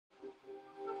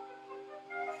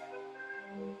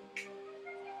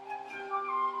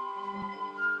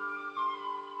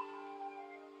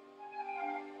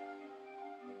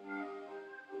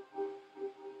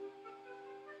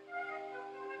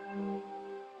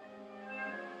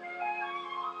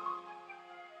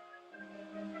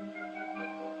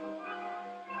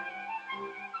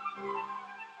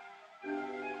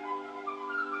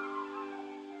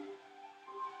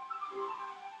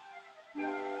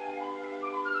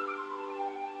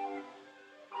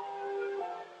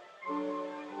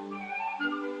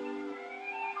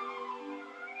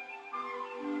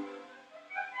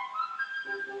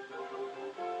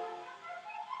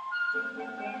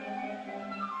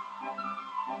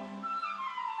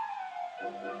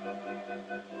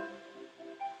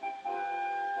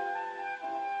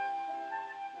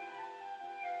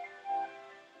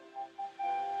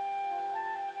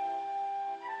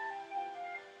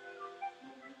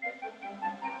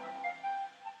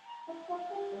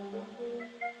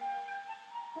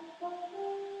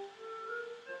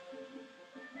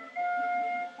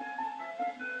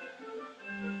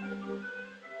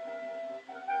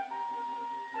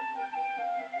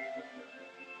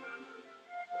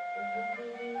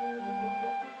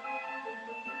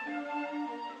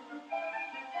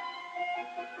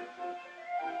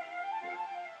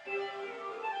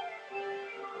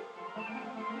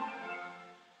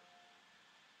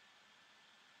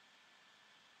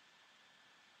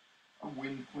A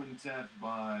wind quintet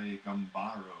by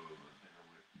Gambaro there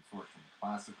with Consortium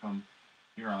Classicum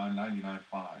here on 99.5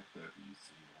 WCRB. Looks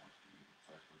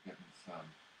like we're getting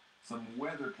some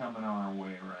weather coming our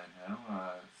way right now.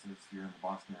 It says here in the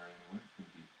Boston area anyway, it's going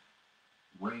to be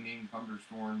raining,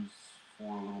 thunderstorms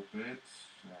for a little bit,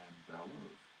 and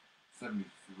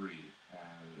 73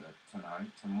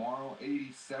 tonight. Tomorrow,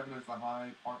 87 is the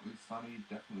high, partly sunny,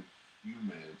 definitely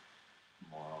humid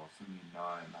tomorrow,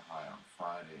 79 the high on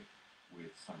Friday,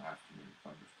 with some afternoon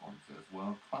thunderstorms as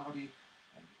well. Cloudy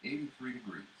and 83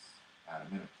 degrees at a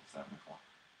minute to 7 o'clock.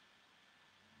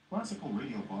 Classical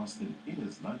Radio Boston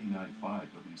is 99.5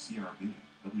 WCRB,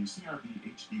 WCRB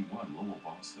HD1 Lowell,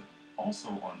 Boston. Also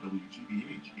on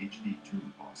WGBH HD2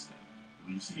 Boston,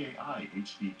 WCAI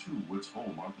HD2 Woods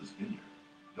Hole, Martha's Vineyard,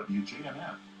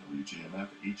 WJMF, WJMF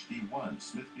HD1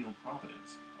 Smithfield,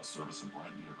 Providence, a service of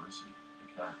Bryant University, a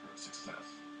character of success,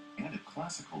 and at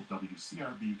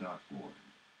classicalwcrb.org.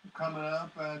 Coming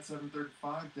up at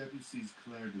 7:35, WC's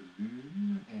Claire de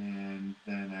Lune, and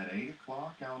then at 8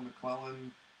 o'clock, Alan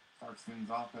McClellan starts things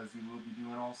off as he will be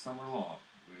doing all summer long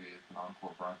with an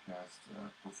encore broadcast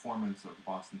performance of the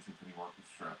Boston Symphony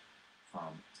Orchestra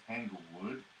from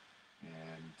Tanglewood.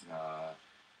 And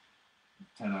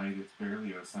tonight it's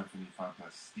Berlioz Symphony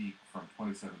Fantastique from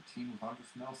 2017 with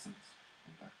Andres Nelson's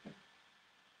conducting.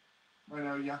 Right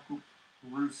now, Jakub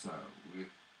Russo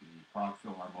with the Prague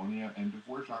Philharmonia and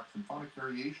Dvorak's Symphonic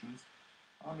Variations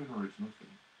on an original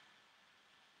theme.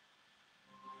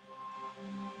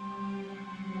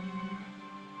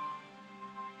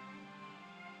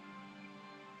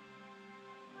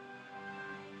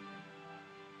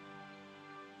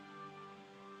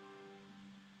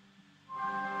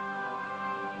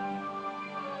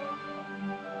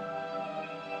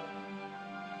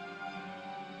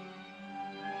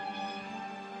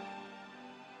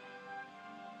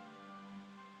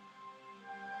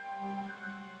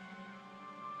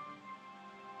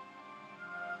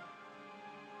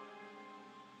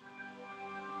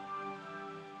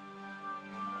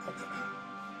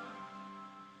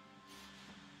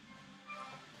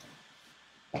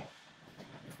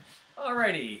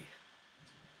 Alrighty,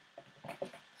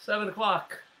 7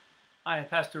 o'clock. I am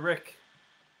Pastor Rick,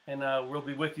 and we'll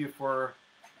be with you for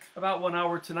about 1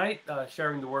 hour tonight,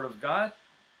 sharing the Word of God.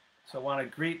 So I want to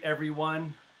greet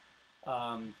everyone.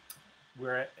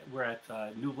 We're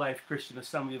at New Life Christian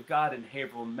Assembly of God in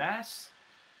Haverhill, Mass.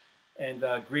 And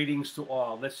greetings to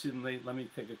all. Let me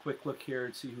take a quick look here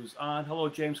and see who's on. Hello,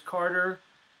 James Carter.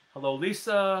 Hello,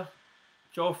 Lisa.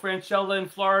 Joe Franchella in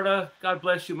Florida. God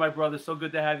bless you, my brother. So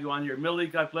good to have you on here. Millie,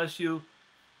 God bless you.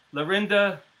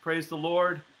 Lorinda, praise the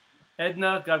Lord.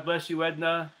 Edna, God bless you,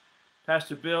 Edna.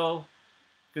 Pastor Bill,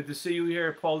 good to see you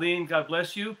here. Pauline, God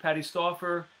bless you. Patty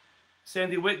Stauffer.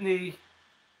 Sandy Whitney,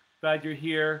 glad you're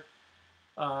here.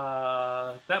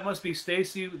 That must be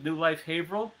Stacy, New Life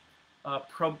Haverhill,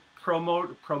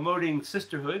 promoting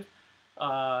sisterhood.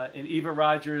 And Eva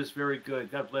Rogers, very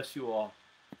good. God bless you all.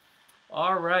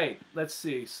 All right, let's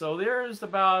see. So there's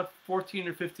about 14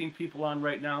 or 15 people on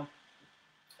right now.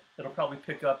 That'll probably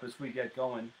pick up as we get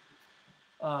going.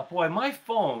 Boy, my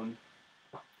phone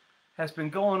has been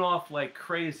going off like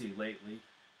crazy lately.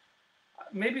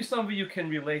 Maybe some of you can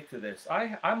relate to this.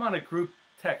 I'm on a group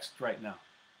text right now.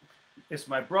 It's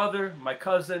my brother, my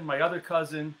cousin, my other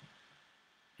cousin,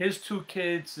 his two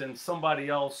kids, and somebody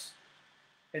else.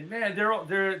 And man,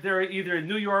 they're either in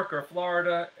New York or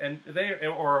Florida, and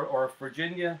or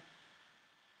Virginia.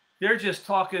 They're just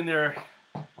talking. They're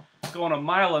going a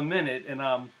mile a minute, and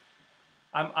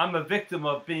I'm a victim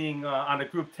of being on a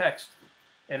group text,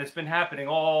 and it's been happening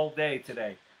all day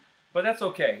today. But that's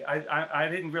okay. I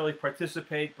didn't really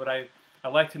participate, but I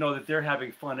like to know that they're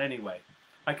having fun anyway.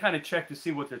 I kind of check to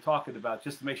see what they're talking about,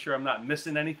 just to make sure I'm not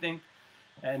missing anything.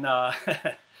 And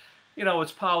you know,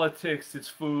 it's politics, it's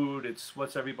food, it's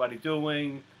what's everybody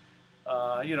doing.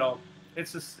 You know,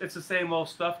 it's the same old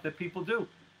stuff that people do.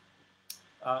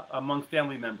 among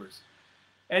family members.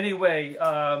 Anyway,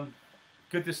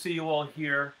 good to see you all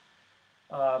here.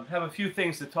 Have a few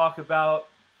things to talk about.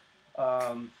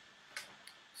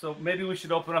 So maybe we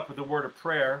should open up with a word of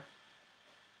prayer.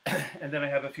 And then I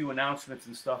have a few announcements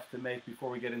and stuff to make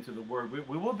before we get into the word.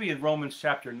 We will be in Romans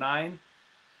chapter 9.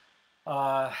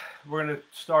 We're going to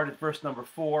start at verse number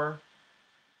 4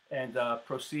 and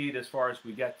proceed as far as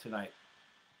we get tonight.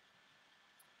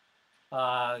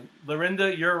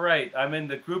 Lorinda, you're right. I'm in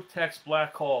the group text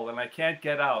black hole and I can't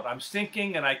get out. I'm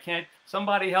sinking and I can't.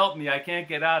 Somebody help me. I can't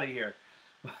get out of here.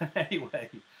 But anyway,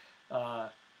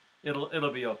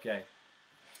 it'll be okay.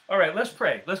 All right, let's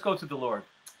pray. Let's go to the Lord.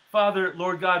 Father,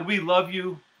 Lord God, we love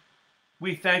you.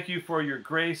 We thank you for your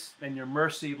grace and your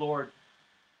mercy, Lord.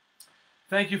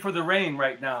 Thank you for the rain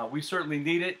right now. We certainly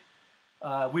need it.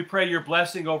 We pray your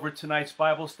blessing over tonight's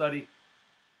Bible study.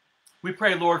 We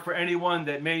pray, Lord, for anyone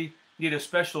that may need a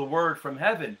special word from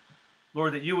heaven,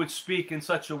 Lord, that you would speak in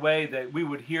such a way that we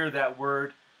would hear that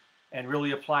word and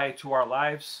really apply it to our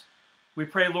lives. We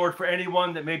pray, Lord, for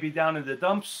anyone that may be down in the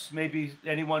dumps, maybe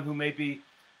anyone who may be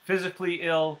physically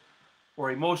ill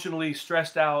or emotionally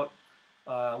stressed out.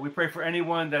 We pray for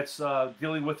anyone that's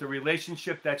dealing with a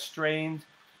relationship that's strained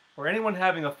or anyone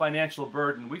having a financial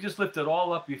burden. We just lift it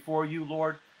all up before you,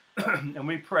 Lord, and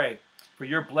we pray for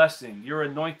your blessing, your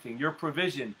anointing, your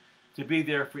provision to be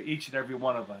there for each and every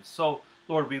one of us. So,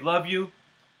 Lord, we love you.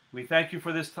 We thank you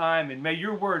for this time, and may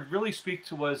your word really speak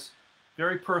to us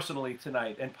very personally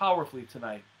tonight and powerfully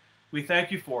tonight. We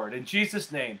thank you for it. In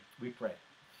Jesus' name, we pray.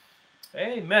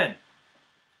 Amen.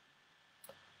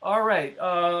 All right,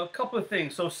 a couple of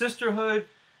things. So Sisterhood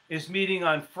is meeting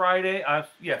on Friday.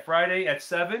 Friday at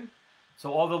 7.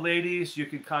 So all the ladies, you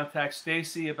can contact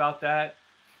Stacy about that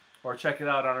or check it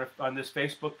out on this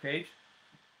Facebook page.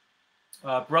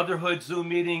 Brotherhood Zoom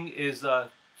meeting is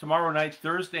tomorrow night,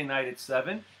 Thursday night at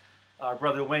 7.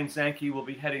 Brother Wayne Zanke will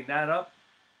be heading that up.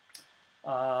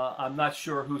 I'm not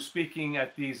sure who's speaking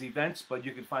at these events, but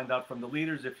you can find out from the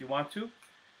leaders if you want to.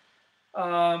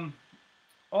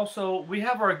 Also, we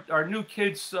have our new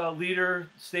kids leader,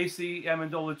 Stacy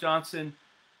Amendola Johnson.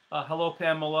 Hello,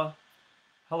 Pamela.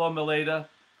 Hello, Mileda.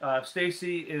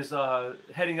 Stacy is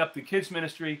heading up the kids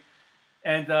ministry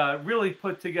and really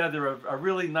put together a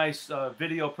really nice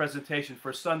video presentation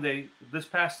for Sunday, this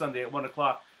past Sunday at 1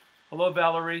 o'clock. Hello,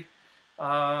 Valerie.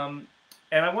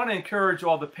 And I want to encourage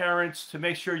all the parents to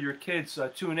make sure your kids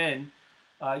tune in.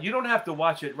 You don't have to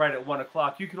watch it right at 1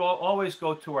 o'clock. You can always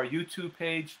go to our YouTube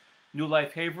page, New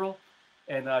Life Haverhill,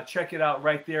 and check it out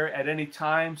right there at any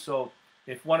time. So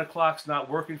if 1 o'clock's not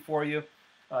working for you,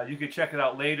 you can check it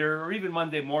out later or even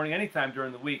Monday morning, anytime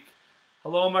during the week.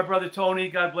 Hello, my brother Tony.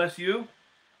 God bless you.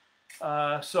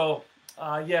 So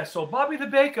Bobby the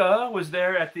Baker was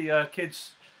there at the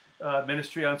kids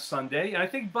ministry on Sunday, and I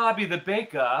think Bobby the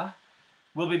Baker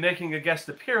will be making a guest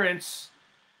appearance.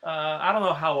 I don't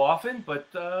know how often, but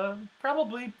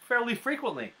probably fairly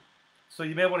frequently. So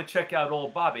you may want to check out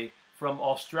old Bobby from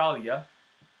Australia.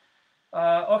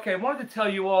 Okay, I wanted to tell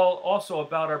you all also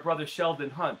about our brother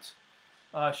Sheldon Hunt.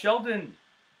 Sheldon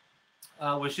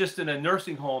was just in a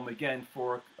nursing home again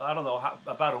for, I don't know,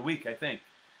 about a week, I think.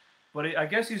 But I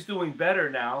guess he's doing better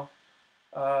now.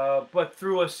 But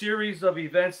through a series of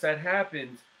events that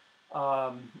happened,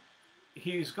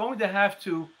 he's going to have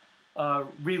to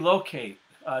relocate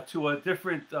to a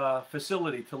different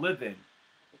facility to live in.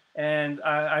 And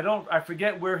I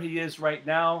forget where he is right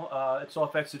now. It's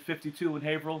off exit 52 in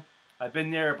Haverhill. I've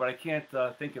been there, but I can't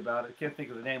think about it. I can't think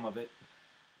of the name of it.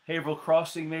 Haverhill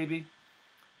Crossing, maybe.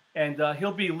 And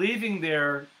he'll be leaving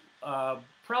there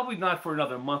probably not for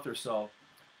another month or so.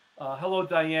 Hello,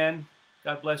 Diane.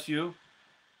 God bless you.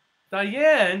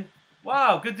 Diane,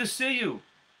 wow, good to see you.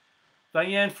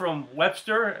 Diane from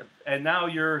Webster, and now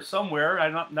you're somewhere.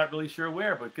 I'm not really sure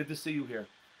where, but good to see you here.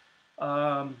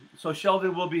 So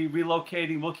Sheldon will be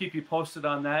relocating. We'll keep you posted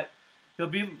on that. He'll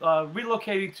be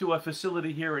relocating to a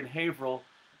facility here in Haverhill,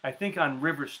 I think on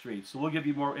River Street. So we'll give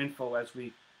you more info as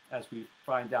we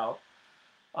find out.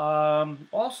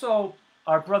 Also,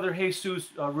 our brother Jesus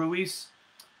Ruiz'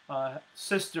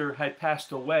 sister had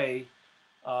passed away.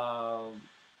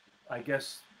 I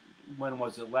guess, when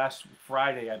was it? Last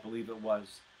Friday, I believe it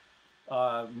was.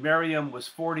 Miriam was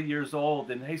 40 years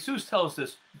old, and Jesus tells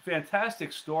this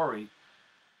fantastic story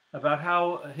about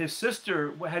how his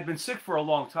sister had been sick for a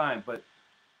long time, but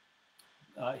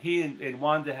he and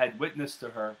Wanda had witnessed to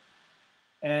her,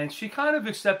 and she kind of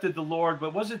accepted the Lord,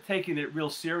 but wasn't taking it real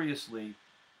seriously,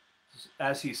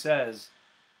 as he says.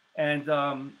 And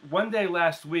one day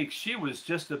last week, she was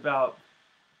just about,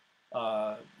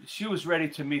 she was ready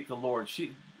to meet the Lord.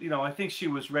 I think she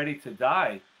was ready to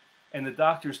die. and the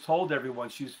doctors told everyone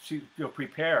she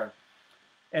prepare.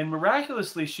 And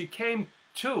miraculously, she came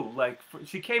to.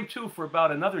 She came to for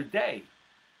about another day.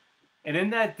 And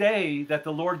in that day that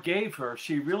the Lord gave her,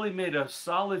 she really made a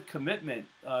solid commitment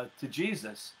to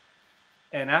Jesus.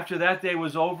 And after that day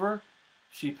was over,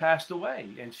 she passed away,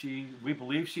 and we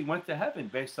believe she went to heaven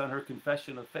based on her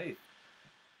confession of faith.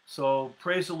 So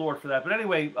praise the Lord for that. But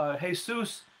anyway,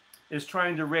 Jesus is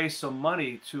trying to raise some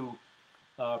money to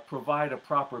provide a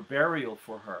proper burial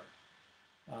for her.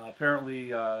 Apparently,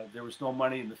 there was no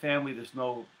money in the family. There's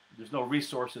no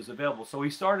resources available. So he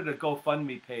started a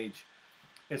GoFundMe page.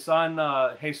 It's on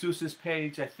Jesus's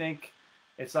page, I think.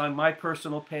 It's on my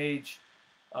personal page,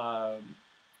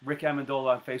 Rick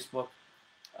Amendola on Facebook.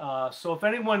 So if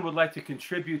anyone would like to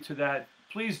contribute to that,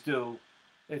 please do.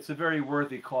 It's a very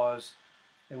worthy cause,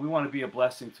 and we want to be a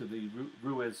blessing to the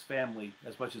Ruiz family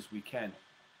as much as we can.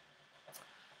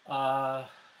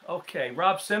 Okay,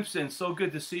 Rob Simpson, so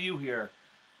good to see you here.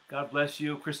 God bless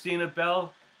you. Christina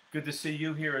Bell, good to see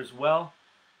you here as well.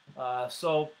 Yeah,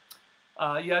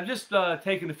 I'm just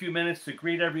taking a few minutes to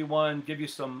greet everyone, give you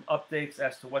some updates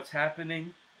as to what's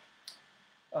happening.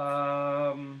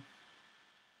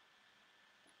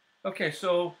 Okay,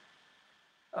 so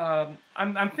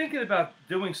I'm thinking about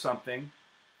doing something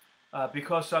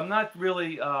because I'm not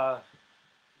really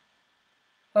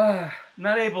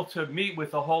not able to meet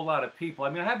with a whole lot of people. I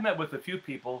mean, I have met with a few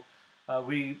people.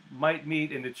 We might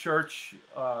meet in the church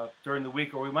during the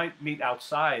week, or we might meet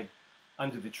outside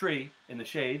under the tree in the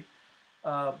shade.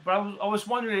 But I was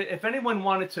wondering if anyone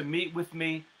wanted to meet with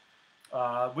me.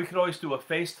 We could always do a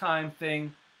FaceTime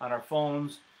thing on our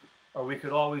phones, or we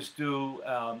could always do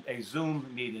a Zoom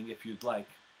meeting if you'd like.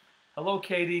 Hello,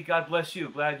 Katie. God bless you.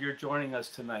 Glad you're joining us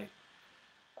tonight.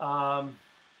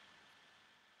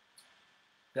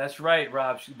 That's right,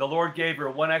 Rob. The Lord gave her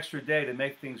one extra day to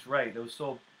make things right. It was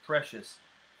so precious.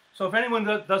 So if anyone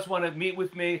does want to meet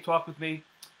with me, talk with me,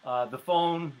 the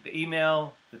phone, the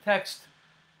email, the text,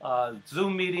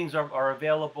 Zoom meetings are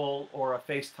available, or a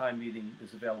FaceTime meeting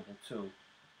is available too.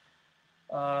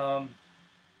 All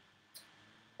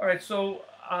right, so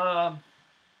I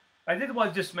did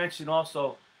want to just mention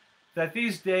also that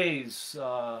these days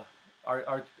are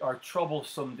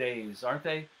troublesome days, aren't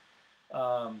they?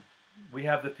 We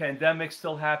have the pandemic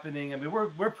still happening. I mean,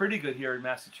 we're pretty good here in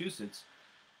Massachusetts,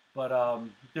 but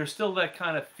there's still that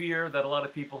kind of fear that a lot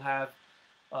of people have.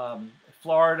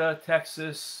 Florida,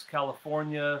 Texas,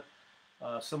 California,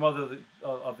 some other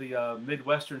of the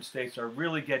Midwestern states are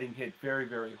really getting hit very,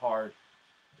 very hard.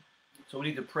 So we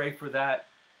need to pray for that.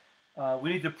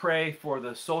 We need to pray for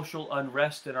the social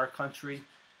unrest in our country.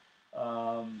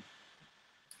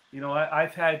 You know,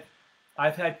 I've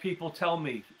had people tell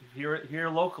me here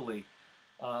locally,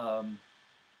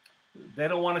 they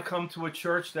don't want to come to a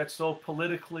church that's so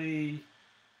politically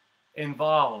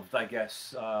involved, I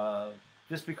guess,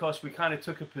 just because we kind of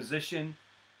took a position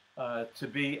to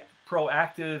be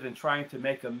proactive and trying to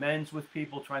make amends with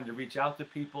people, trying to reach out to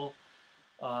people.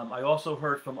 I also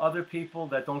heard from other people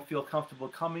that don't feel comfortable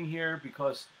coming here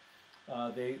because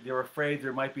they're afraid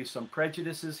there might be some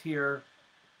prejudices here.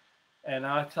 And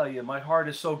I'll tell you, my heart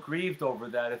is so grieved over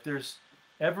that. If there's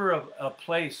ever a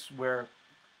place where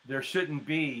there shouldn't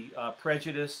be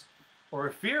prejudice or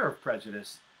a fear of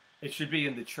prejudice, it should be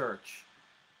in the church.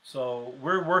 So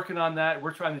we're working on that.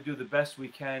 We're trying to do the best we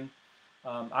can.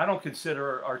 I don't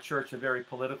consider our church a very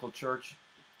political church,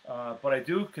 but I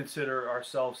do consider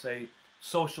ourselves a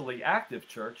socially active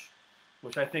church,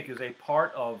 which I think is a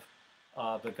part of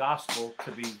the gospel,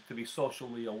 to be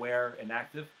socially aware and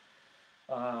active.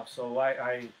 So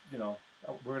we're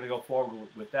going to go forward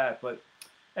with that. But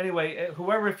anyway,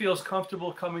 whoever feels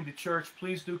comfortable coming to church,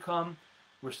 please do come.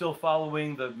 We're still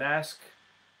following the mask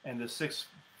and the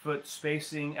 6-foot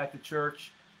spacing at the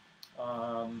church.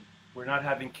 We're not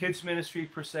having kids ministry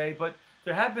per se, but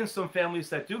there have been some families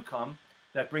that do come,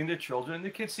 that bring their children, and the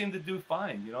kids seem to do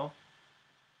fine, you know.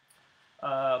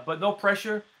 But no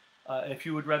pressure. If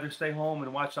you would rather stay home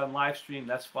and watch on Livestream,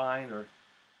 that's fine, or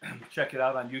check it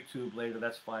out on YouTube later,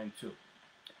 that's fine too.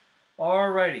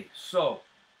 Alrighty, so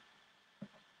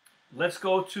let's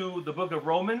go to the book of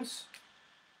Romans,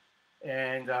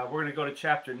 and we're going to go to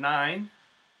chapter 9.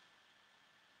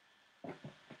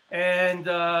 And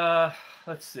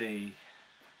let's see.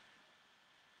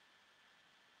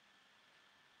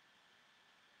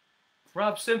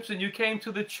 Rob Simpson, you came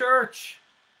to the church.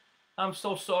 I'm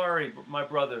so sorry, my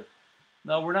brother.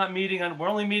 No, we're not meeting on. We're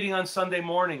only meeting on Sunday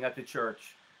morning at the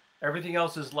church. Everything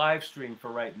else is live stream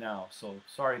for right now. So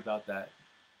sorry about that.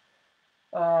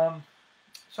 So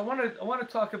I want to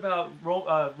talk about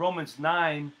Romans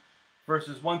 9,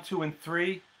 verses 1, 2, and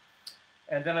 3.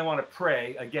 and then I want to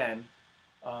pray again.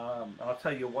 I'll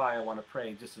tell you why I want to pray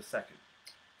in just a second.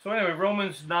 So anyway,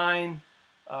 Romans 9,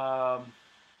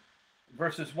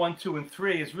 verses 1, 2, and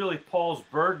 3 is really Paul's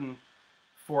burden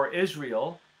for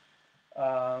Israel.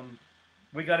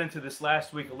 We got into this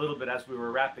last week a little bit as we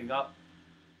were wrapping up.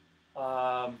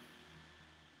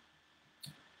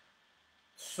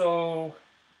 So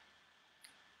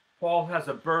Paul has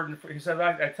a burden he says,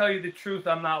 I tell you the truth,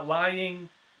 I'm not lying.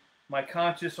 My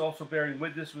conscience also bearing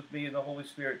witness with me in the Holy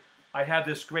Spirit. I have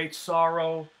this great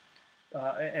sorrow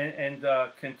and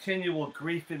continual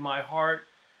grief in my heart.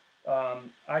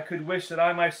 I could wish that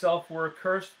I myself were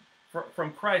accursed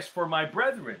from Christ for my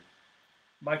brethren,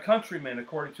 my countrymen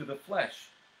according to the flesh,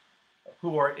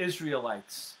 who are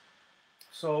Israelites.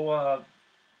 So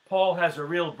Paul has a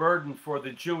real burden for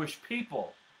the Jewish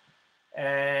people.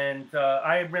 And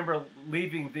I remember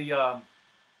leaving the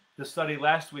study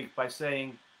last week by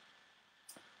saying,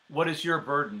 what is your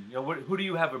burden? You know, who do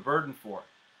you have a burden for?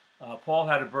 Paul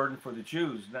had a burden for the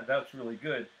Jews. That's really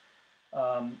good.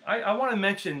 I want to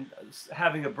mention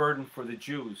having a burden for the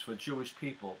Jews, for Jewish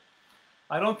people.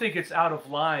 I don't think it's out of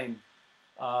line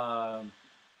to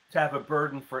have a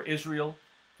burden for Israel,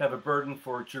 to have a burden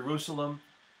for Jerusalem,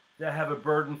 to have a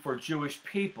burden for Jewish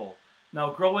people. Now,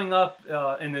 growing up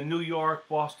in the New York,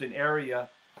 Boston area,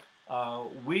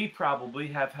 we probably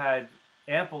have had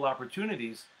ample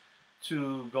opportunities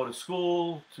to go to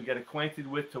school, to get acquainted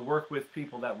with, to work with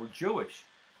people that were Jewish.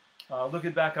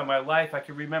 Looking back on my life, I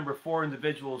can remember 4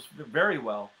 individuals very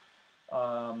well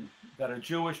that are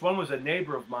Jewish. One was a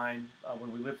neighbor of mine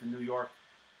when we lived in New York.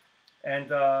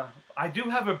 And I do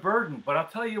have a burden, but I'll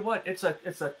tell you what, it's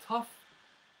a tough,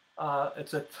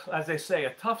 as they say,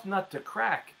 a tough nut to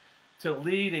crack to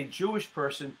lead a Jewish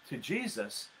person to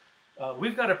Jesus.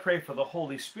 We've got to pray for the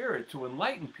Holy Spirit to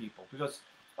enlighten people, because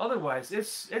otherwise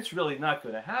it's really not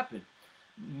going to happen.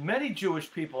 Many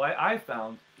Jewish people I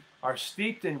found are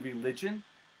steeped in religion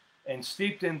and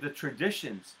steeped in the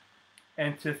traditions.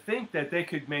 And to think that they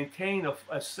could maintain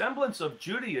a semblance of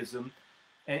Judaism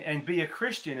and be a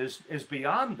Christian is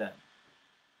beyond them.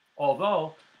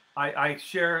 Although I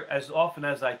share as often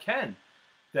as I can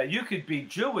that you could be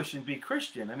Jewish and be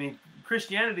Christian. I mean,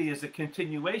 Christianity is a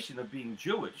continuation of being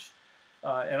Jewish.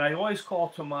 And I always call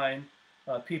to mind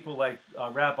people like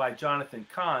Rabbi Jonathan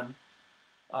Kahn,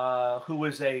 who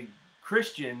was a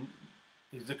Christian.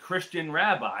 He's a Christian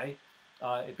rabbi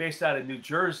based out of New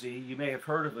Jersey. You may have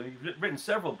heard of him. He's written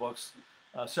several books,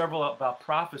 several about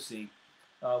prophecy.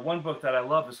 One book that I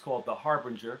love is called The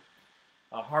Harbinger.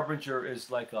 Harbinger is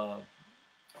like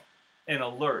an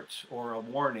alert or a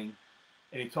warning.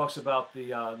 And he talks about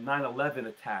the 9/11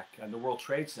 attack on the World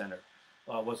Trade Center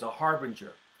was a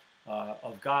harbinger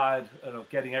of God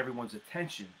getting everyone's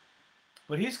attention.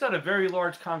 But he's got a very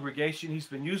large congregation. He's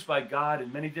been used by God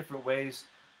in many different ways.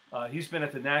 He's been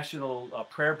at the National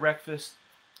Prayer Breakfast,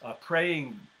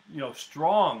 praying,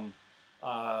 strong,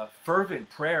 fervent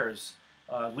prayers,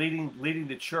 leading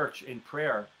the church in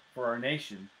prayer for our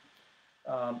nation.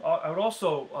 I would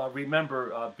also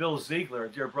remember Bill Ziegler,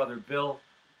 dear brother Bill,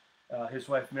 his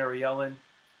wife Mary Ellen,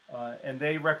 and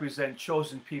they represent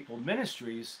Chosen People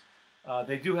Ministries.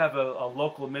 They do have a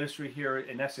local ministry here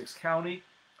in Essex County.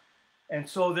 And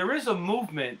so there is a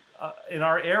movement in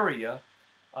our area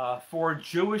for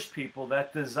Jewish people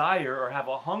that desire or have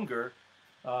a hunger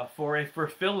for a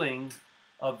fulfilling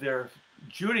of their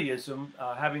Judaism,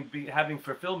 having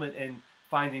fulfillment in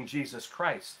finding Jesus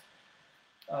Christ.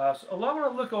 So I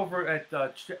want to look over at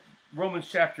Romans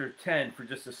chapter 10 for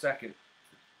just a second.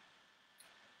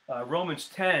 Romans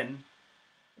 10,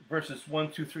 verses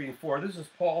 1, 2, 3, and 4. This is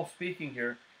Paul speaking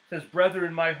here. It says,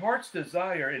 "Brethren, my heart's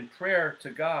desire in prayer to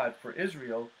God for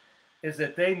Israel is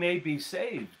that they may be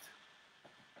saved.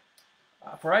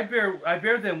 For I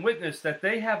bear them witness that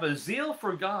they have a zeal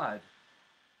for God,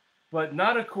 but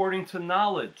not according to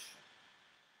knowledge.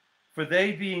 For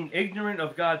they, being ignorant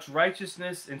of God's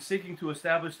righteousness and seeking to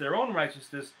establish their own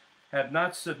righteousness, have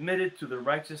not submitted to the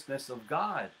righteousness of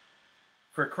God.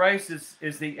 For Christ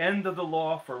is the end of the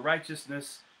law for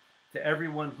righteousness to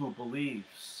everyone who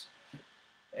believes."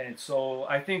 And so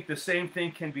I think the same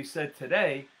thing can be said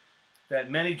today, that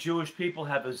many Jewish people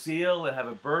have a zeal and have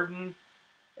a burden,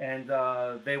 and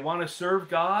they want to serve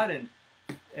God.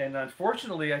 And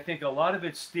unfortunately, I think a lot of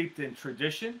it's steeped in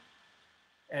tradition.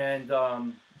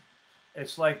 And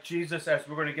it's like Jesus, as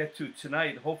we're going to get to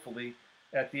tonight, hopefully,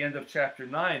 at the end of chapter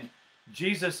 9,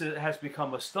 Jesus has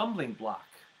become a stumbling block.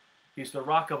 He's the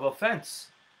rock of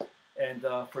offense. And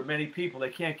for many people, they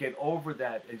can't get over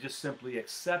that and just simply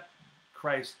accept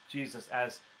Christ Jesus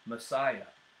as Messiah.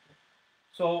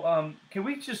 So can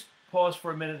we just pause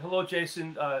for a minute? Hello,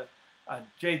 Jason.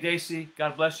 Jay Dacey,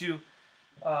 God bless you.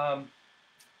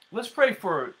 Let's pray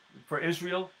for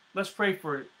Israel. Let's pray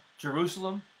for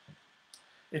Jerusalem.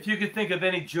 If you could think of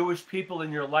any Jewish people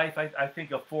in your life, I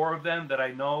think of 4 of them that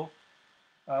I know.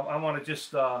 I want to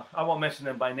just, I won't mention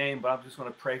them by name, but I'm just going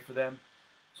to pray for them.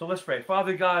 So let's pray.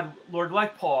 Father God, Lord,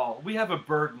 like Paul, we have a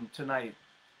burden tonight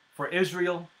for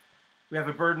Israel. We have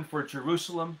a burden for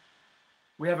Jerusalem.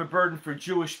 We have a burden for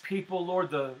Jewish people. Lord,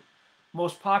 the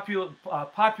most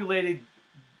populated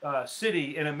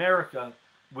city in America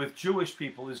with Jewish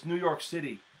people is New York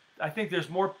City. I think there's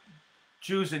more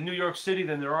Jews in New York City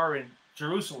than there are in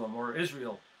Jerusalem or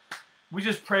Israel. We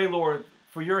just pray, Lord,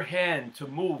 for your hand to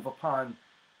move upon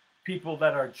people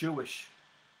that are Jewish.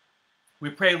 We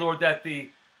pray, Lord, that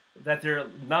their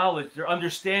knowledge, their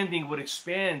understanding would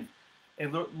expand,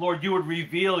 and Lord, you would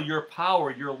reveal your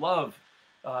power, your love,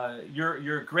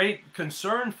 your great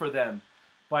concern for them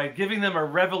by giving them a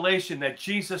revelation that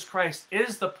Jesus Christ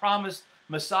is the promised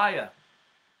Messiah.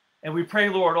 And we pray,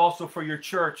 Lord, also for your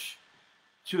church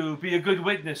to be a good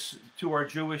witness to our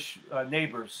Jewish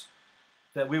neighbors,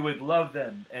 that we would love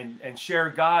them and share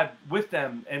God with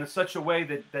them in such a way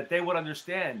that they would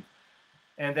understand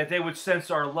and that they would sense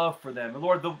our love for them. And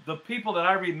Lord, the people that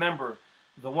I remember,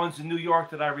 the ones in New York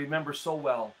that I remember so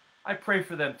well, I pray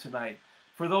for them tonight.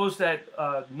 For those that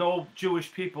know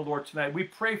Jewish people, Lord, tonight, we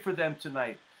pray for them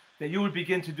tonight, that you would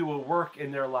begin to do a work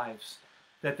in their lives,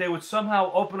 that they would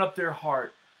somehow open up their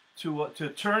heart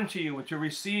to turn to you and to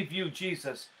receive you,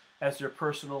 Jesus, as their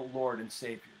personal Lord and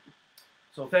Savior.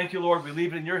 So thank you, Lord. We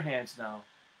leave it in your hands now.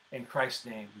 In Christ's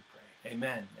name we pray.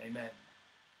 Amen. Amen.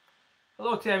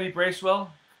 Hello, Tammy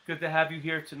Bracewell. Good to have you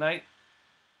here tonight.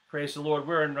 Praise the Lord.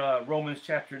 We're in Romans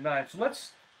chapter 9. So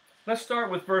let's start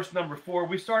with verse number 4.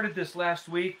 We started this last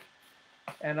week,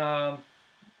 and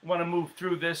want to move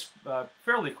through this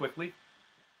fairly quickly.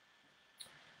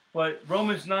 But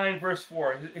Romans 9, verse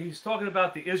 4, he's talking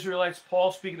about the Israelites,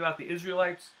 Paul speaking about the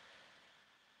Israelites.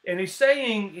 And he's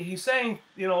saying,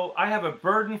 you know, I have a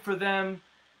burden for them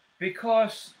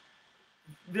because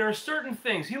there are certain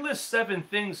things. He lists 7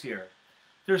 things here.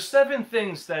 There's 7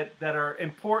 things that are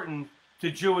important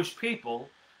to Jewish people,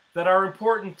 that are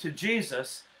important to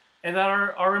Jesus, and that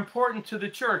are important to the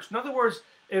church. In other words,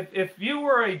 if you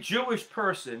were a Jewish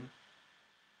person,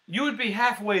 you would be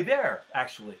halfway there,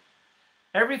 actually.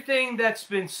 Everything that's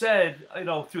been said, you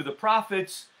know, through the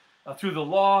prophets, through the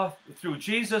law, through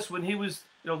Jesus when he was,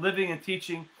 you know, living and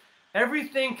teaching,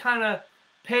 everything kind of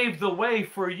paved the way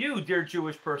for you, dear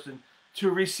Jewish person, to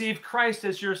receive Christ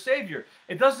as your Savior.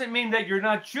 It doesn't mean that you're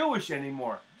not Jewish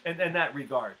anymore in that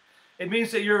regard. It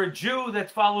means that you're a Jew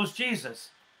that follows Jesus,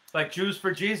 like Jews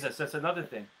for Jesus. That's another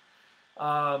thing.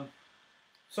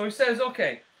 So he says,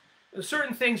 okay,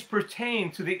 certain things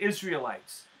pertain to the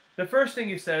Israelites. The first thing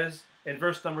he says in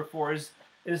verse number 4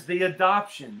 is the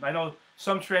adoption. I know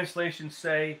some translations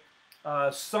say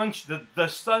the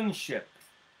sonship.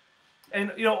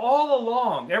 And, you know, all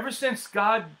along, ever since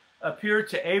God appeared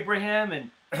to Abraham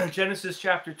in Genesis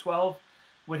chapter 12,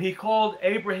 when he called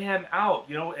Abraham out,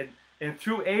 you know, and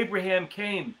through Abraham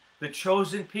came the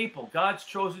chosen people, God's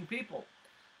chosen people.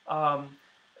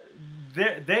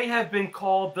 They have been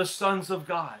called the sons of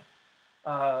God.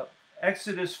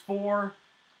 Exodus 4,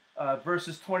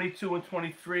 verses 22 and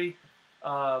 23,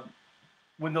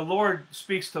 when the Lord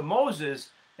speaks to Moses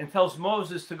and tells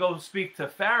Moses to go speak to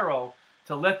Pharaoh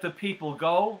to let the people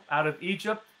go out of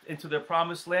Egypt into their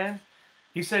promised land,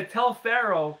 he said, tell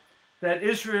Pharaoh that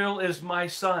Israel is my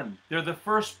son. They're the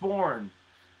firstborn.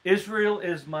 Israel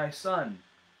is my son.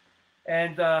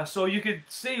 And so you could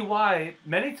see why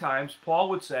many times Paul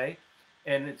would say,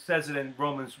 and it says it in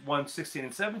Romans 1, 16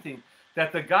 and 17,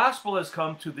 that the gospel has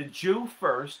come to the Jew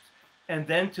first and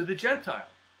then to the Gentile.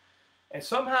 And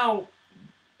somehow,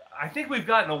 I think we've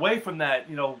gotten away from that,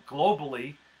 you know,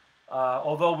 globally,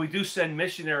 although we do send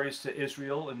missionaries to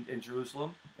Israel and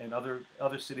Jerusalem and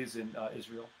other cities in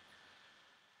Israel.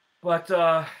 But,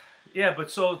 yeah,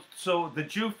 but so the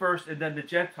Jew first and then the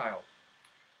Gentile.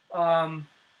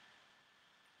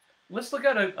 Let's look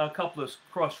at a couple of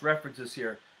cross references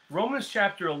here. Romans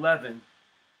chapter 11,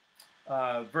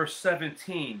 verse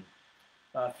 17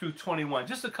 through 21.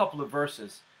 Just a couple of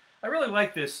verses. I really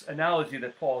like this analogy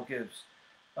that Paul gives.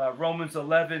 Romans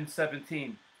 11,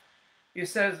 17. He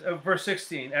says, verse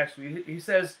 16, actually, he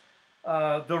says,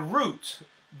 the root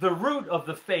of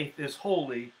the faith is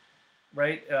holy,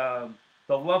 right?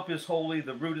 The lump is holy,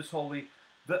 the root is holy,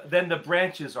 then the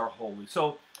branches are holy.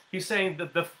 So he's saying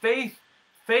that the faith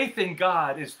in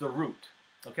God is the root,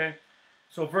 okay?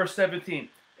 So verse 17,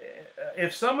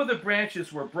 if some of the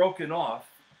branches were broken off,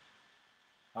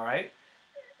 all right,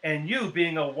 and you,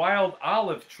 being a wild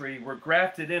olive tree, were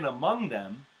grafted in among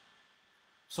them.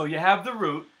 So you have the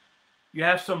root, you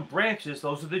have some branches,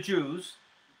 those are the Jews.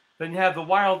 Then you have the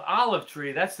wild olive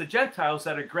tree, that's the Gentiles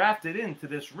that are grafted into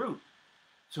this root.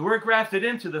 So we're grafted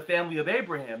into the family of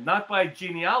Abraham, not by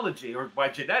genealogy or by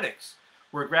genetics.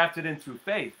 We're grafted in through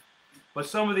faith. But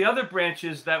some of the other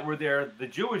branches that were there, the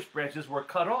Jewish branches, were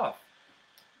cut off.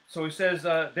 So he says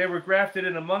they were grafted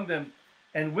in among them,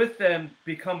 and with them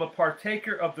become a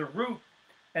partaker of the root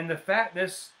and the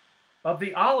fatness of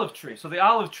the olive tree. So the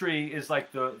olive tree is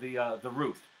like the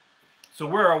root. So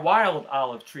we're a wild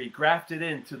olive tree grafted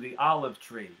into the olive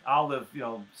tree. Olive,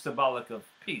 symbolic of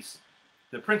peace,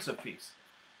 the Prince of Peace.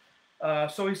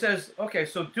 So he says, okay,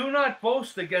 so do not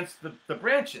boast against the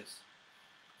branches.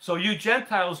 So you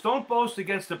Gentiles, don't boast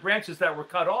against the branches that were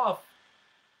cut off.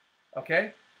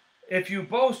 Okay? If you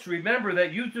boast, remember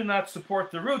that you do not support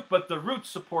the root, but the root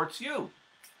supports you.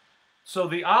 So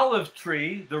the olive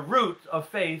tree, the root of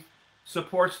faith,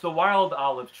 supports the wild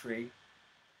olive tree.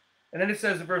 And then it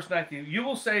says in verse 19, you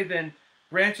will say then,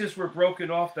 branches were broken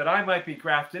off that I might be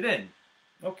grafted in.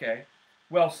 Okay,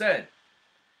 well said.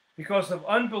 Because of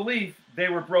unbelief they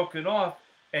were broken off,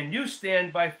 and you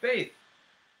stand by faith.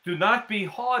 Do not be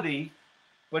haughty,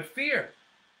 but fear.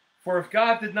 For if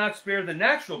God did not spare the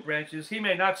natural branches, he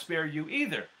may not spare you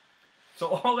either. So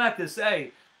all that to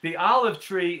say, the olive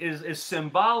tree is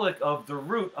symbolic of the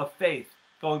root of faith,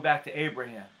 going back to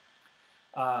Abraham.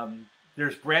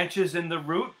 There's branches in the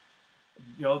root.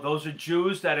 Those are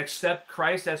Jews that accept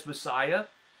Christ as Messiah.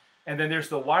 And then there's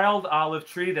the wild olive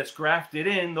tree that's grafted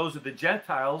in. Those are the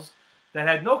Gentiles that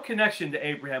had no connection to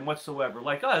Abraham whatsoever.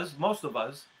 Like us, most of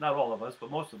us, not all of us, but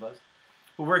most of us,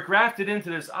 who were grafted into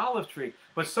this olive tree.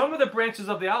 But some of the branches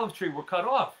of the olive tree were cut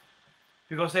off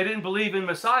because they didn't believe in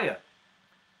Messiah.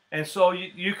 And so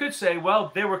you could say,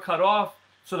 well, they were cut off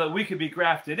so that we could be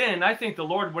grafted in. I think the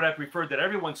Lord would have preferred that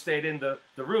everyone stayed in the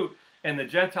root and the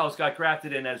Gentiles got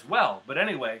grafted in as well. But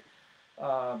anyway,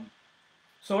 all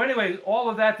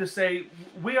of that to say,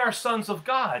 we are sons of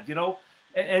God,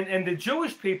 and the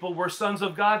Jewish people were sons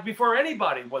of God before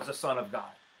anybody was a son of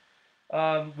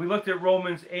God. We looked at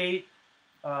Romans 8,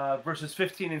 verses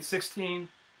 15 and 16,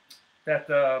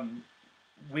 that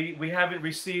we haven't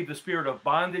received the spirit of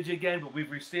bondage again, but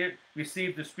we've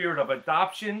received the spirit of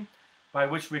adoption, by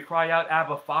which we cry out,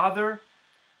 Abba, Father.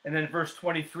 And then verse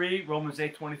 23, Romans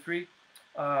 8:23,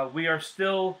 we are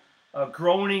still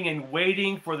groaning and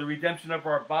waiting for the redemption of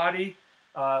our body,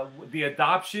 the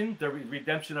adoption, the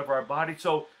redemption of our body.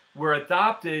 So we're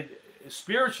adopted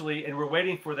spiritually, and we're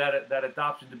waiting for that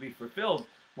adoption to be fulfilled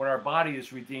when our body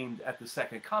is redeemed at the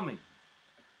second coming.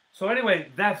 So anyway,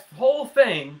 that whole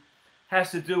thing has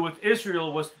to do with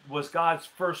Israel was God's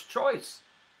first choice.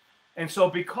 And so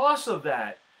because of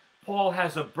that, Paul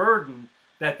has a burden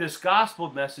that this gospel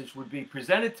message would be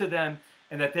presented to them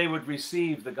and that they would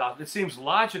receive the gospel. It seems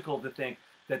logical to think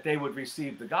that they would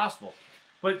receive the gospel.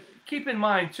 But keep in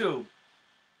mind, too,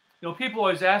 people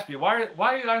always ask me, why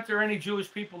aren't there any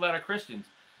Jewish people that are Christians?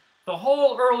 The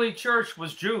whole early church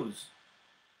was Jews.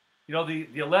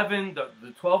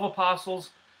 The 12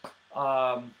 apostles,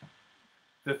 the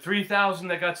 3,000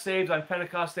 that got saved on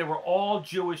Pentecost, they were all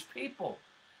Jewish people.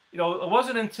 It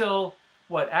wasn't until,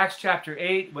 Acts chapter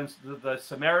 8, when the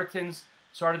Samaritans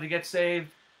started to get saved,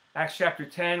 Acts chapter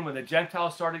 10, when the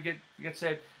Gentiles started to get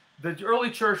saved. The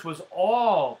early church was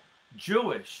all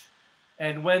Jewish.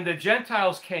 And when the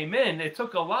Gentiles came in, it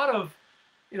took a lot of,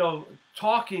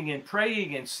 talking and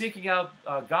praying and seeking out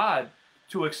God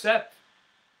to accept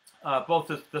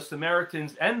both the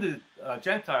Samaritans and the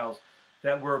Gentiles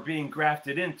that were being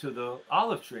grafted into the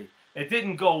olive tree. It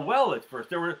didn't go well at first.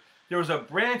 There was a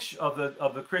branch of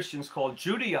the Christians called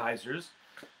Judaizers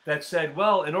that said,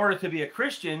 well, in order to be a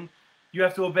Christian, you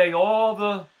have to obey all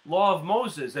the law of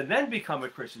Moses and then become a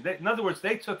Christian. In other words,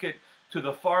 they took it to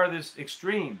the farthest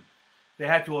extreme. They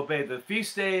had to obey the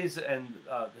feast days and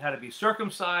had to be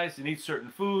circumcised and eat certain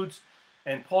foods.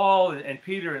 And Paul and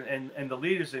Peter and the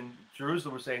leaders in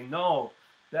Jerusalem were saying, no,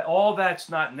 that's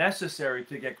not necessary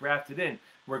to get grafted in.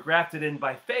 We're grafted in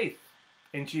by faith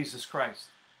in Jesus Christ.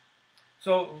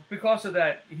 So because of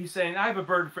that, he's saying, I have a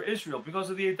burden for Israel because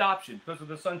of the adoption, because of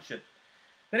the sonship.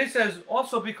 Then he says,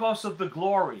 also because of the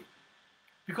glory.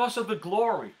 Because of the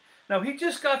glory. Now, he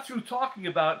just got through talking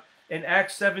about in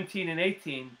Acts 17 and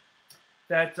 18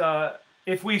 that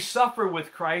if we suffer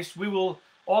with Christ, we will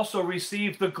also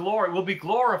receive the glory. We'll be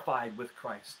glorified with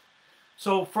Christ.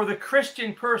 So for the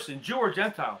Christian person, Jew or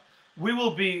Gentile, we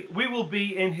will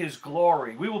be in his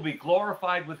glory. We will be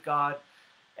glorified with God.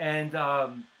 And,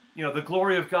 the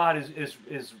glory of God is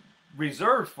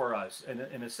reserved for us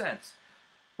in a sense.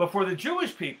 But for the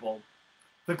Jewish people,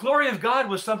 the glory of God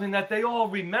was something that they all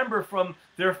remember from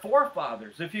their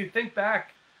forefathers. If you think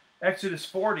back, Exodus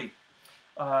 40,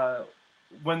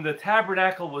 when the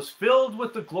tabernacle was filled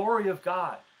with the glory of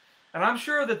God. And I'm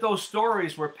sure that those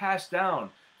stories were passed down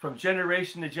from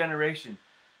generation to generation.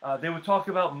 They would talk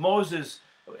about Moses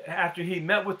after he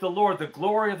met with the Lord. The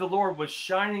glory of the Lord was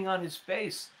shining on his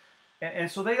face.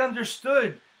 And so they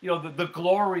understood, the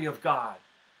glory of God.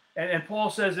 And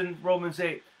Paul says in Romans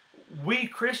 8, we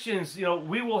Christians,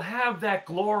 we will have that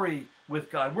glory with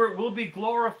God. We'll be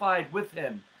glorified with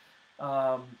him.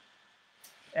 So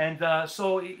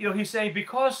he's saying,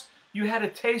 because you had a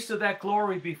taste of that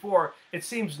glory before, it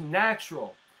seems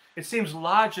natural, it seems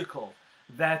logical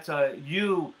that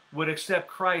you would accept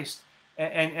Christ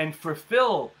and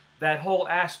fulfill that whole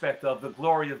aspect of the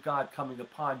glory of God coming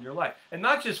upon your life. And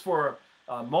not just for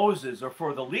Moses or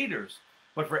for the leaders,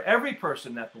 but for every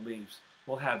person that believes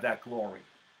will have that glory.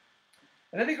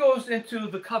 And then he goes into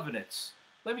the covenants.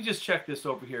 Let me just check this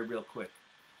over here real quick.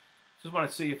 Just want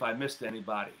to see if I missed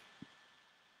anybody.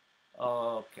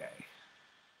 Okay.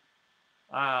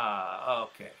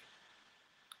 Okay.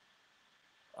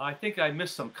 I think I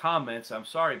missed some comments. I'm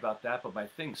sorry about that, but my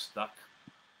thing stuck.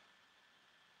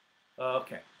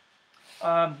 Okay.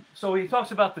 So he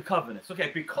talks about the covenants.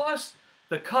 Okay, because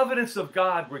the covenants of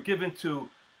God were given to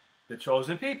the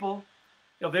chosen people,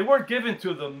 they weren't given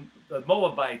to the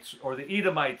Moabites or the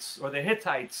Edomites or the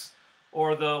Hittites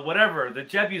or the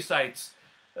Jebusites.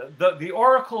 The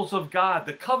oracles of God,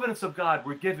 the covenants of God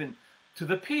were given to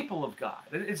the people of God.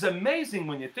 It's amazing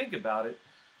when you think about it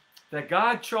that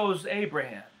God chose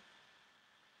Abraham.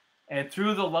 And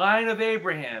through the line of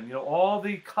Abraham, all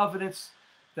the covenants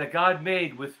that God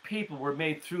made with people were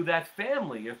made through that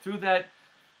family or through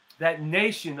that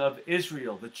nation of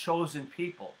Israel, the chosen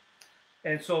people.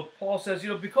 And so Paul says,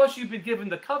 because you've been given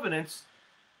the covenants,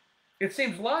 it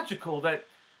seems logical that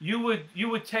you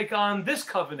would take on this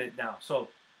covenant now. So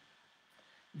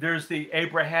there's the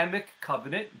Abrahamic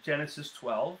covenant, Genesis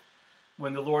 12,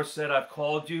 when the Lord said, I've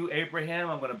called you, Abraham,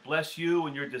 I'm going to bless you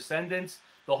and your descendants.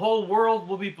 The whole world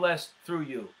will be blessed through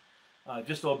you.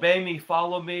 Just obey me,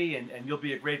 follow me, and you'll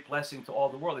be a great blessing to all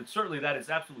the world. And certainly that is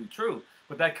absolutely true.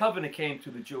 But that covenant came to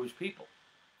the Jewish people.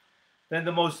 Then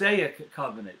the Mosaic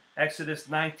covenant, Exodus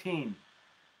 19,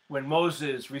 when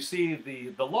Moses received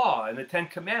the law and the 10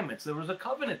 commandments, there was a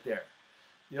covenant there.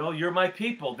 You're my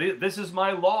people. This is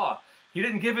my law. He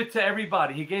didn't give it to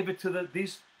everybody. He gave it to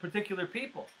these particular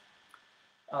people,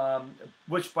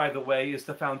 which, by the way, is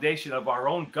the foundation of our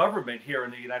own government here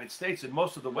in the United States. And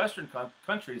most of the Western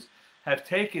countries have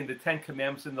taken the 10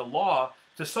 commandments and the law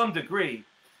to some degree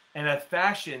and have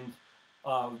fashioned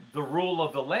the rule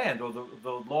of the land or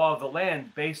the law of the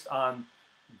land based on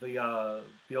the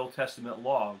Old Testament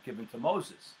law given to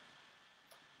Moses.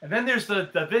 And then there's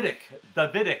the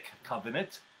Davidic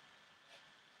covenant.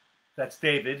 That's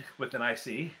David with an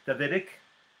IC, Davidic.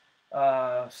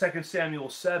 2 Samuel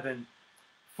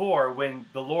 7:4, when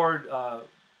the Lord,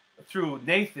 through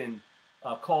Nathan,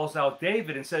 calls out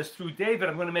David and says, through David,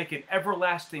 I'm going to make an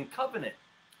everlasting covenant.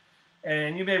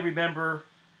 And you may remember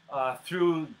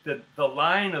through the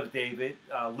line of David,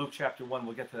 Luke chapter 1,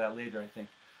 we'll get to that later, I think.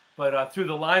 But through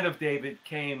the line of David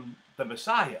came the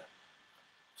Messiah.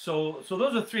 So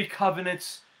those are three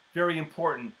covenants, very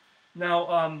important.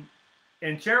 Now,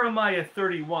 in Jeremiah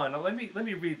 31, let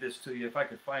me read this to you if I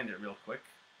could find it real quick.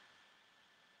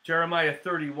 Jeremiah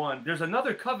 31, there's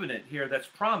another covenant here that's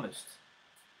promised.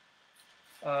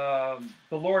 The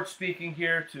Lord speaking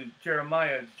here to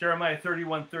Jeremiah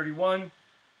 31:31.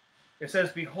 It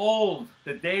says, behold,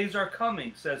 the days are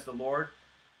coming, says the Lord,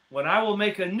 when I will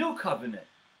make a new covenant.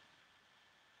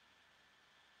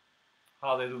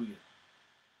 Hallelujah.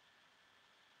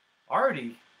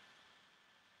 Artie.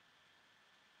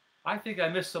 I think I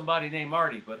missed somebody named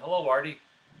Artie, but hello, Artie.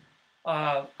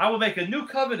 I will make a new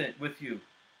covenant with you,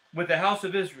 with the house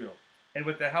of Israel, and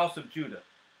with the house of Judah.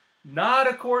 Not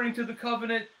according to the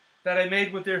covenant that I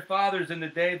made with their fathers in the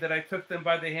day that I took them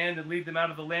by the hand and lead them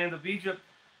out of the land of Egypt,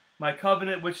 my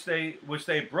covenant which they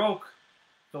broke,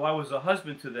 though I was a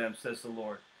husband to them, says the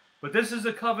Lord. But this is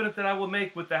a covenant that I will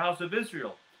make with the house of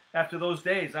Israel. After those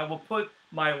days, I will put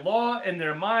my law in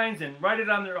their minds and write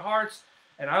it on their hearts,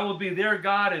 and I will be their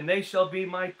God, and they shall be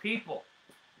my people.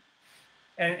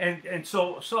 And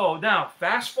so now,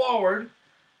 fast forward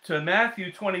to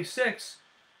Matthew 26.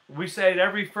 We say it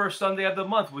every first Sunday of the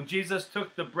month. When Jesus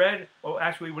took the bread, or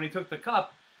actually when he took the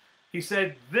cup, he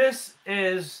said, this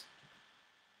is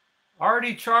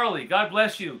Artie Charlie. God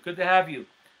bless you. Good to have you.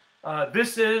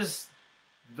 This is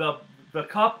the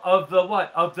cup of the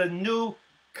what? Of the new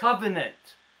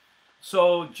covenant.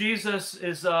 So Jesus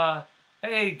is,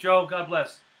 hey, Joe, God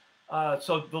bless.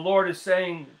 So the Lord is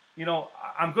saying, you know,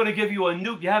 I'm going to give you a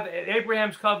new, you have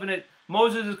Abraham's covenant,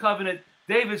 Moses' covenant,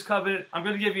 David's covenant. I'm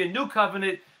going to give you a new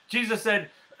covenant. Jesus said,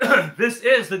 this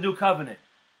is the new covenant.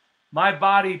 My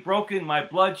body broken, my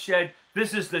blood shed.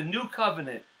 This is the new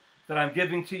covenant that I'm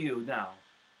giving to you now.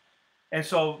 And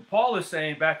so Paul is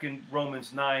saying back in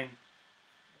Romans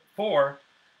 9:4,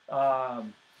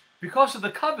 because of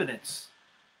the covenants,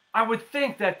 I would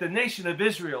think that the nation of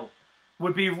Israel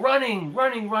would be running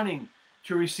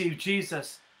to receive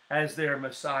Jesus as their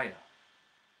Messiah.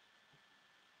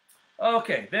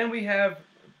 Okay, then we have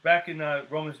back in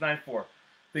Romans 9:4,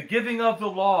 the giving of the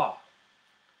law.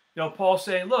 You know, Paul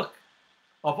saying, look,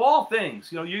 of all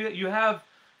things, you know, you have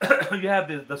you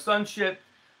have the sonship,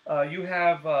 you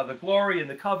have the glory and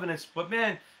the covenants, but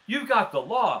man, you've got the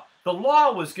law. The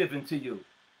law was given to you.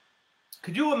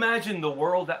 Could you imagine the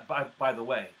world that, by the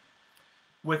way,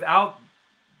 without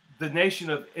the nation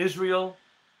of Israel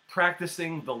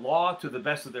practicing the law to the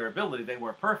best of their ability? They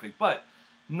weren't perfect, but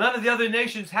none of the other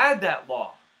nations had that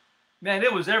law. Man,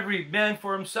 it was every man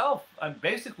for himself.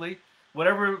 Basically,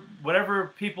 whatever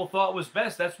people thought was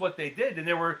best, that's what they did. And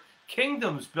there were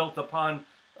kingdoms built upon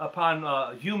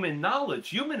human knowledge,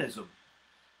 humanism.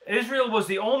 Israel was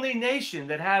the only nation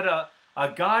that had a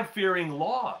God-fearing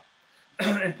law.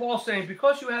 And Paul's saying,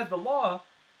 because you had the law,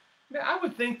 man, I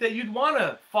would think that you'd want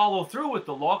to follow through with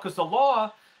the law, because the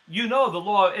law, you know, the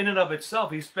law in and of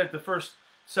itself, he spent the first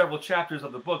several chapters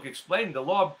of the book explaining the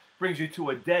law brings you to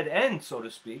a dead end, so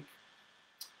to speak.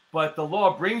 But the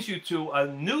law brings you to a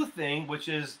new thing, which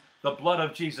is the blood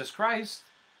of Jesus Christ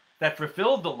that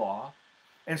fulfilled the law.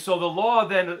 And so the law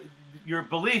then, your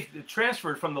belief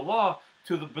transferred from the law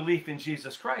to the belief in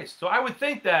Jesus Christ. So I would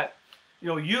think that, you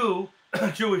know, you,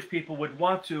 Jewish people, would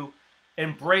want to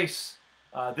embrace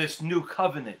this new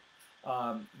covenant.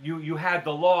 You had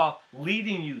the law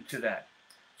leading you to that.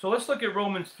 So let's look at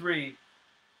Romans 3,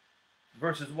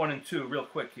 verses 1 and 2 real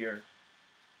quick here.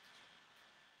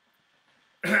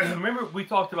 Remember, we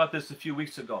talked about this a few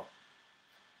weeks ago.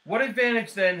 What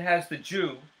advantage then has the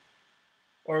Jew,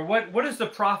 or what is the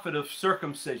profit of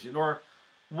circumcision, or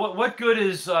what good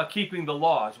is keeping the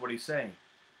law, is what he's saying.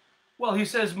 Well, he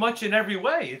says much in every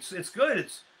way. It's good.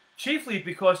 It's chiefly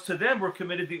because to them were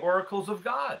committed the oracles of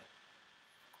God.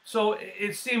 So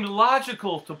it seemed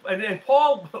logical to, and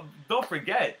Paul, don't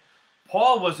forget,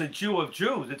 Paul was a Jew of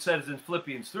Jews. It says in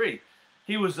Philippians 3.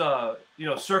 He was,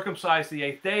 circumcised the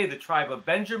 8th day, the tribe of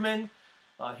Benjamin.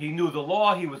 He knew the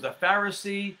law. He was a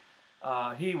Pharisee.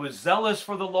 He was zealous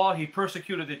for the law. He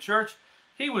persecuted the church.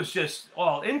 He was just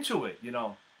all into it, you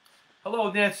know.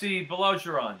 Hello, Nancy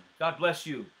Belaugeron. God bless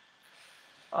you.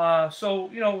 So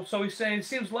he's saying it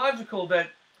seems logical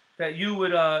that you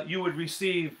would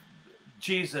receive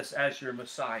Jesus as your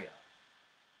Messiah.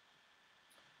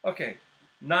 Okay,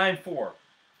 9:4.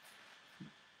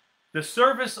 The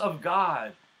service of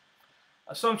God.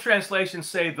 Some translations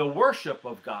say the worship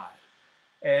of God.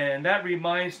 And that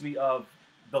reminds me of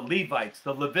the Levites,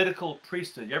 the Levitical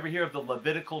priesthood. You ever hear of the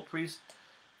Levitical priest?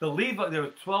 There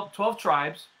were 12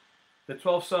 tribes, the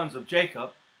 12 sons of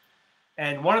Jacob,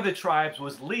 and one of the tribes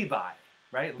was Levi,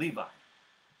 right? Levi.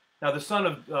 Now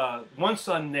one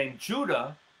son named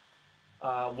Judah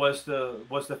was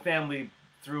the family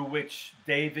through which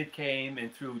David came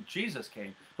and through Jesus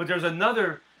came. But there's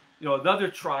another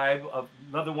tribe of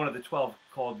another one of the 12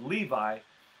 called Levi,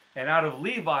 and out of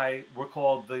Levi were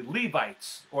called the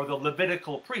Levites, or the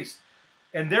Levitical priests.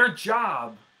 And their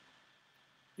job,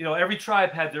 every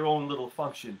tribe had their own little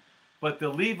function, but the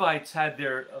Levites had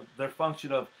their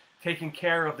function of taking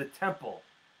care of the temple,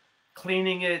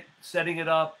 cleaning it, setting it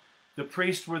up. The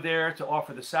priests were there to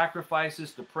offer the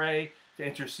sacrifices, to pray, to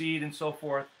intercede, and so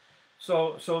forth.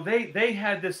 So they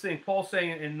had this thing. Paul's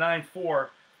saying in 9:4,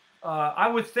 I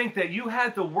would think that you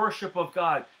had the worship of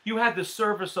God. You had the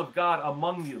service of God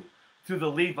among you through the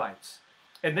Levites.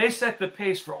 And they set the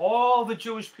pace for all the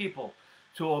Jewish people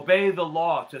to obey the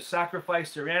law, to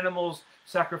sacrifice their animals,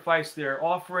 sacrifice their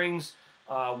offerings,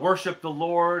 worship the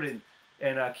Lord,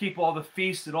 and keep all the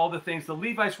feasts and all the things. The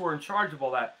Levites were in charge of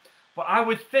all that. But I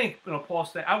would think,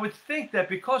 Paul's saying, I would think that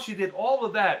because you did all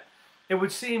of that, it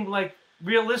would seem like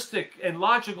realistic and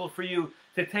logical for you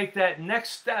to take that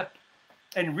next step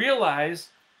and realize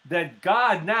that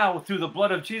God now, through the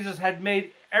blood of Jesus, had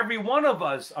made every one of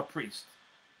us a priest.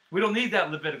 We don't need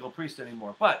that Levitical priest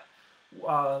anymore. But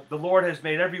the Lord has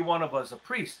made every one of us a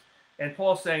priest. And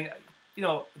Paul's saying,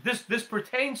 this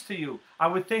pertains to you. I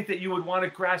would think that you would want to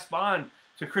grasp on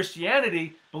to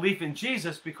Christianity, belief in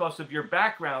Jesus, because of your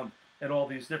background and all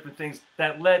these different things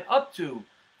that led up to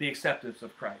the acceptance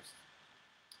of Christ.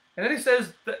 And then he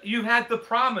says that you had the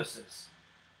promises.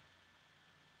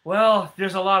 Well,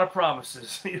 there's a lot of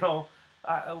promises.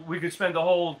 We could spend the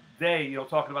whole day,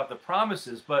 talking about the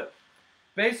promises, but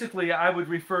basically I would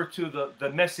refer to the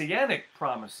messianic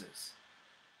promises.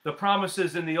 The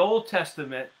promises in the Old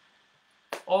Testament.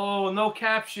 Oh, no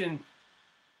caption.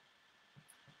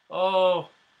 Oh,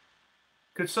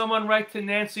 could someone write to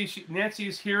Nancy? Nancy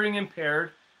is hearing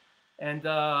impaired. And,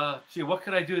 gee, what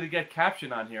could I do to get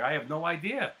caption on here? I have no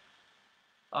idea.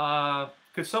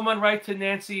 Could someone write to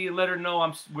Nancy and let her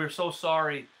know we're so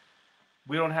sorry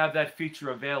we don't have that feature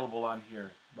available on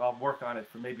here? I'll work on it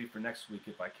maybe for next week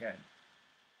if I can.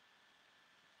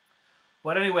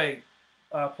 But anyway,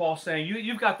 Paul's saying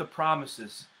you've got the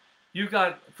promises. You've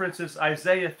got, for instance,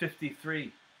 Isaiah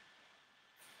 53.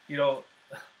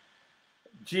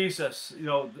 Jesus.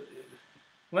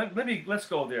 Let's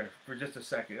go there for just a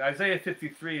second. Isaiah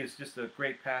 53 is just a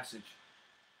great passage.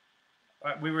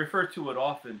 We refer to it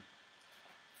often.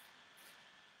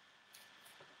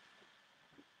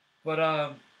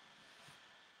 But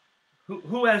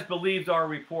who has believed our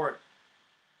report?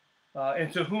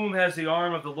 And to whom has the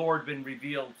arm of the Lord been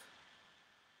revealed?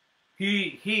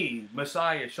 He,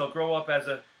 Messiah, shall grow up as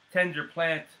a tender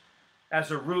plant,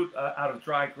 as a root out of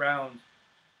dry ground.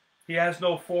 He has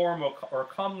no form or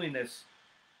comeliness.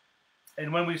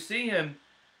 And when we see him,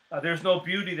 there's no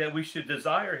beauty that we should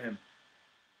desire him.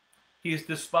 He is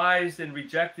despised and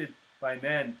rejected by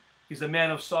men. He's a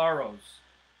man of sorrows,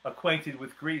 acquainted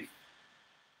with grief.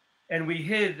 And we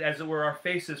hid, as it were, our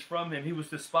faces from him. He was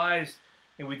despised,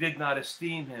 and we did not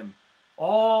esteem him.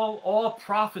 All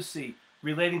prophecy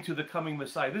relating to the coming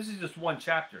Messiah. This is just one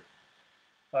chapter.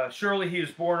 Surely he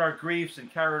has borne our griefs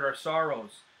and carried our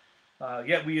sorrows.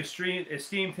 Yet we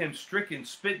esteemed him stricken,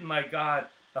 smitten by God,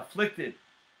 afflicted.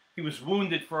 He was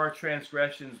wounded for our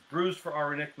transgressions, bruised for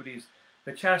our iniquities.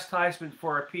 The chastisement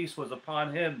for our peace was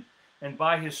upon him, and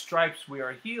by his stripes we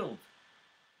are healed.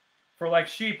 For like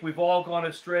sheep we've all gone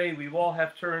astray, we all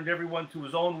have turned everyone to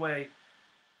his own way,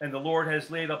 and the Lord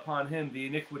has laid upon him the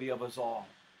iniquity of us all.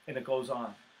 And it goes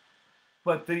on.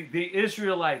 But the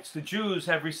Israelites, the Jews,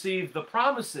 have received the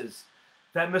promises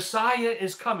that Messiah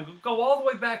is coming. Go all the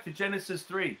way back to Genesis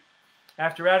 3,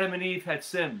 after Adam and Eve had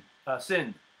sinned.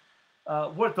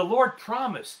 What the Lord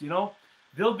promised,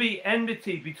 there'll be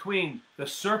enmity between the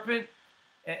serpent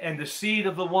and the seed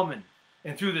of the woman.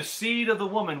 And through the seed of the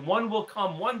woman, one will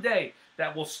come one day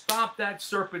that will stop that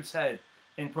serpent's head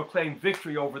and proclaim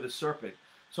victory over the serpent.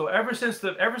 So ever since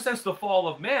the fall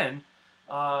of man,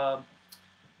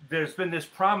 there's been this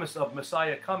promise of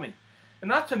Messiah coming. And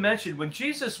not to mention, when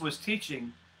Jesus was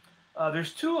teaching,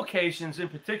 there's two occasions in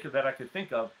particular that I could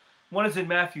think of. One is in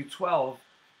Matthew 12,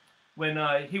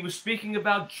 when he was speaking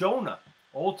about Jonah,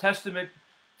 Old Testament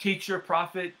teacher,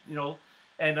 prophet,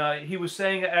 and he was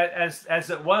saying, as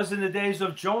it was in the days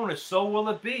of Jonah, so will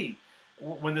it be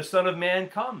when the Son of Man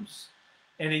comes.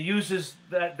 And he uses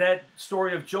that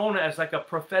story of Jonah as like a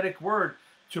prophetic word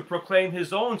to proclaim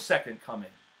his own second coming.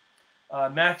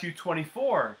 Matthew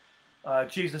 24,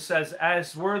 Jesus says,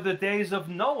 as were the days of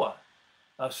Noah,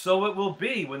 so it will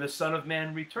be when the Son of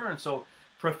Man returns. So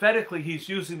prophetically, he's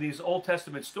using these Old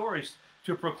Testament stories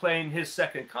to proclaim his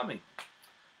second coming.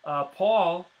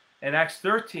 Paul, in Acts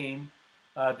 13,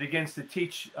 begins to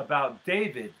teach about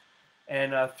David.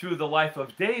 And through the life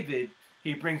of David,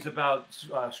 he brings about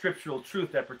scriptural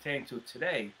truth that pertain to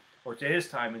today, or to his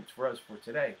time, and for us for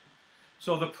today.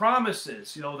 So the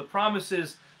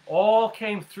promises, all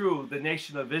came through the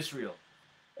nation of Israel.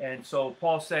 And so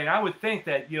Paul's saying, I would think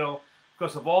that,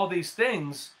 because of all these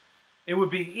things, it would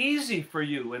be easy for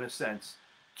you, in a sense,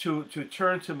 to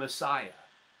turn to Messiah.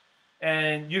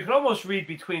 And you can almost read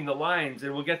between the lines,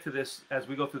 and we'll get to this as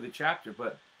we go through the chapter,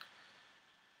 but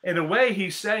in a way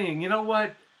he's saying, you know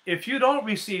what, if you don't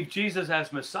receive Jesus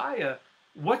as Messiah,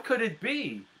 what could it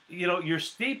be? You're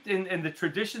steeped in the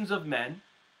traditions of men.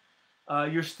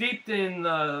 You're steeped in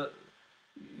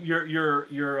your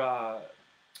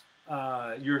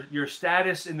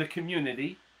status in the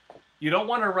community. You don't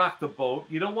want to rock the boat.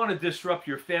 You don't want to disrupt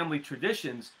your family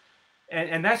traditions.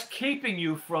 And that's keeping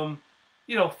you from,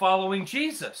 following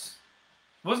Jesus.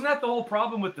 Wasn't that the whole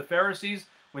problem with the Pharisees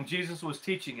when Jesus was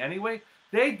teaching anyway?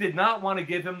 They did not want to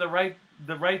give him the right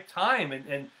time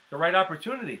and the right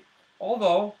opportunity.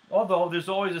 Although there's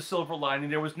always a silver lining.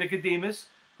 There was Nicodemus,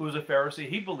 who was a Pharisee.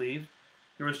 He believed.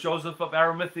 There was Joseph of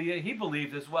Arimathea. He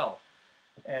believed as well.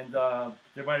 And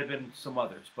there might have been some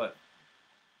others. But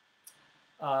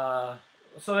so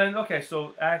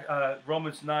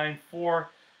Romans 9:4.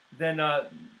 Then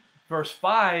verse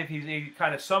 5, he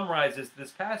kind of summarizes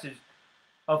this passage,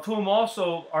 of whom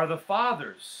also are the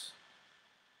fathers.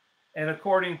 and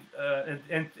according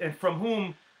and from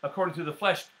whom, according to the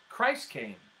flesh, Christ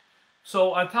came.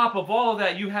 So on top of all of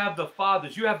that, you have the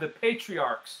fathers, you have the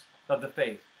patriarchs of the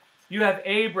faith, you have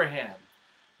Abraham,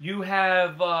 you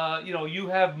have you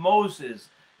have Moses,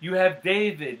 you have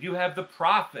David, you have the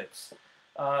prophets,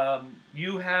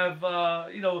 you have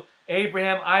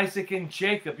Abraham, Isaac, and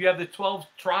Jacob. You have the 12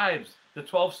 tribes, the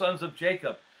 12 sons of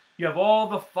Jacob. You have all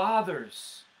the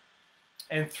fathers.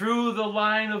 And through the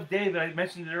line of David, I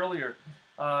mentioned it earlier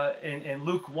in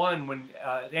Luke 1, when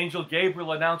the angel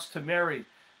Gabriel announced to Mary,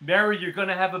 Mary, you're going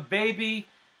to have a baby.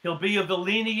 He'll be of the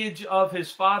lineage of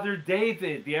his father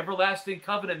David, the everlasting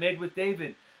covenant made with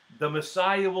David. The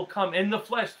Messiah will come in the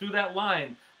flesh through that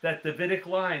line, that Davidic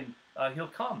line. He'll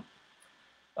come.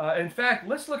 In fact,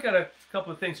 let's look at a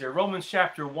couple of things here. Romans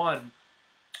chapter 1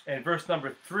 and verse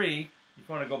number 3. If you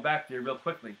want to go back there real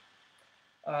quickly.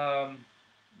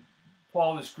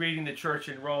 Paul is greeting the church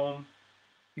in Rome.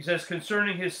 He says,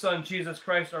 concerning his son, Jesus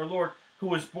Christ our Lord, who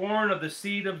was born of the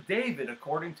seed of David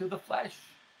according to the flesh.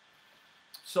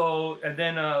 So, and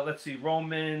then let's see,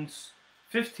 Romans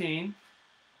 15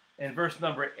 and verse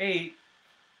number 8.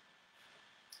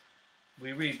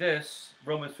 We read this,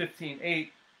 Romans 15:8.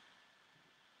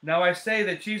 Now I say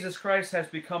that Jesus Christ has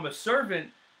become a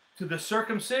servant to the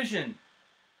circumcision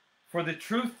for the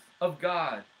truth of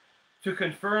God, to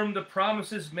confirm the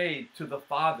promises made to the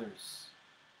fathers.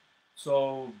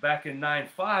 So back in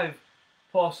 9:5,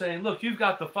 Paul's saying, look, you've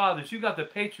got the fathers, you've got the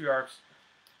patriarchs,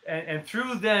 and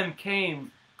through them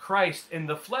came Christ in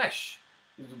the flesh.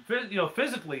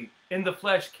 Physically in the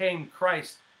flesh came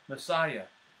Christ, Messiah.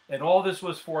 And all this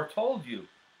was foretold you.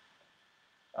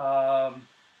 And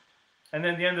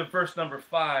then the end of verse number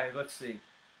 5, let's see.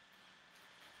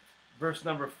 Verse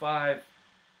number 5,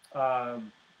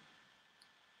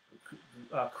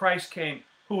 Christ came,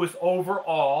 who is over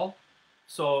all.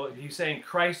 So he's saying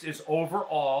Christ is over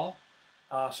all.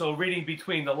 So reading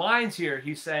between the lines here,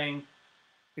 he's saying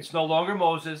it's no longer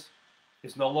Moses,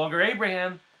 it's no longer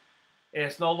Abraham,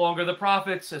 it's no longer the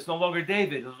prophets, it's no longer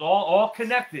David. It's all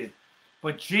connected.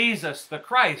 But Jesus, the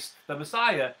Christ, the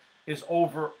Messiah, is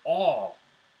over all.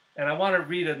 And I want to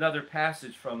read another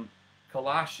passage from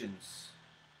Colossians,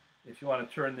 if you want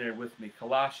to turn there with me.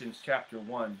 Colossians chapter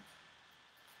 1.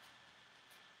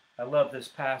 I love this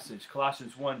passage.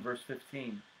 Colossians 1, verse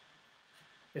 15.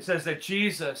 It says that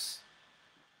Jesus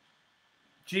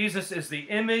is the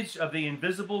image of the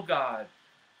invisible God,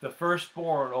 the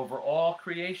firstborn over all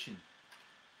creation.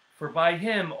 For by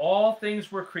him all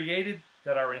things were created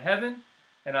that are in heaven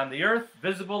and on the earth,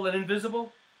 visible and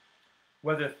invisible,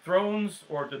 whether thrones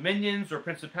or dominions or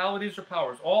principalities or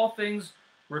powers. All things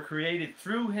were created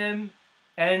through him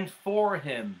and for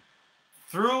him.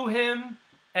 Through him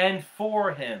and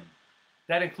for him.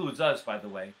 That includes us, by the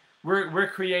way.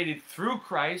 We're created through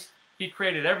Christ. He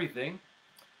created everything.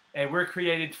 And we're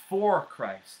created for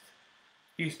Christ.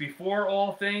 He's before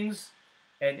all things,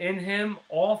 and in him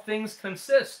all things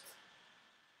consist.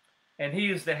 And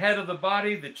he is the head of the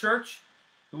body, the church,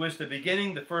 who is the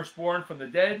beginning, the firstborn from the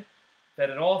dead, that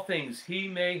in all things he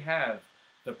may have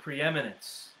the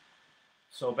preeminence.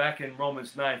 So back in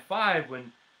Romans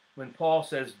 9:5, when Paul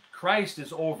says Christ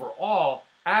is over all,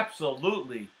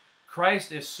 absolutely,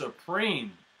 Christ is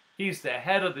supreme. He's the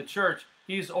head of the church.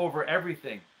 He's over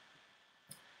everything.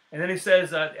 And then he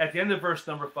says at the end of verse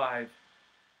number 5,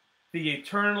 the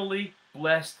eternally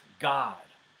blessed God.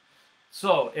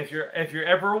 So if you're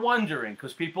ever wondering,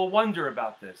 because people wonder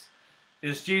about this,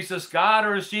 is Jesus God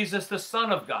or is Jesus the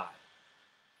Son of God?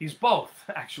 He's both,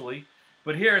 actually.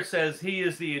 But here it says he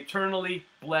is the eternally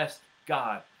blessed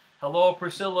God. Hello,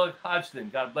 Priscilla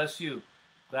Hodgson. God bless you.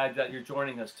 Glad that you're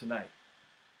joining us tonight.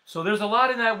 So there's a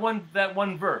lot in that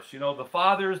one verse. You know, the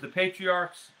fathers, the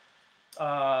patriarchs.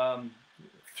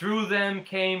 Through them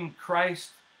came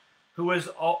Christ, who is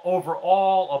over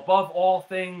all, above all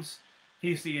things.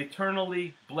 He's the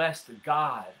eternally blessed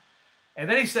God. And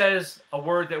then he says a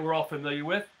word that we're all familiar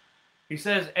with. He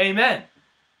says, amen.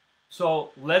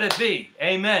 So let it be.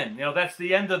 Amen. You know, that's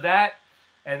the end of that.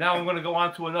 And now I'm going to go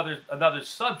on to another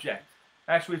subject.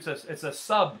 Actually, it's a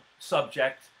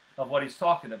sub-subject of what he's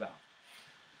talking about.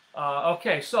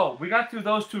 Okay, so we got through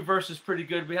those two verses pretty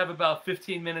good. We have about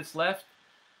 15 minutes left.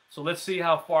 So let's see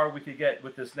how far we could get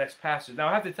with this next passage. Now,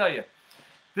 I have to tell you,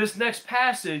 this next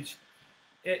passage,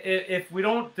 if we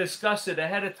don't discuss it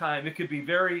ahead of time, it could be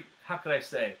very, how could I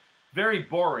say, very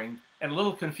boring and a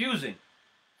little confusing.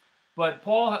 But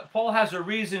Paul has a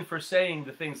reason for saying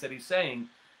the things that he's saying.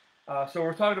 So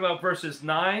we're talking about verses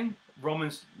 9,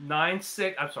 Romans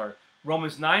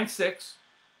 9:6,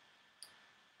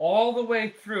 all the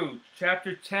way through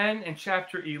chapter 10 and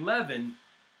chapter 11.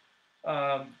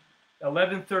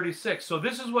 11:36. So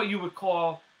this is what you would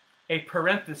call a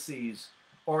parenthesis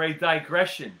or a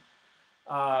digression.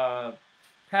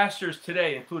 Pastors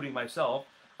today, including myself,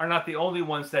 are not the only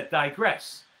ones that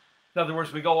digress. In other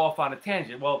words, we go off on a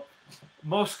tangent. Well,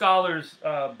 most scholars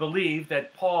believe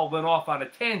that Paul went off on a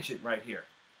tangent right here.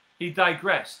 He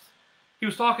digressed. He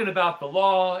was talking about the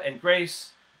law and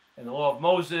grace and the law of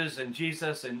Moses and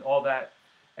Jesus and all that.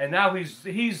 And now he's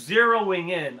zeroing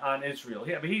in on Israel.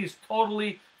 He's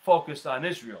totally focused on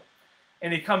Israel.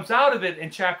 And he comes out of it in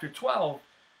chapter 12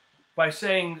 by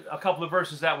saying a couple of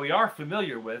verses that we are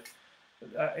familiar with.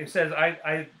 It says,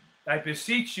 I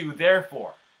beseech you,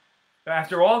 therefore,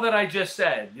 after all that I just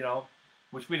said,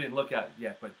 which we didn't look at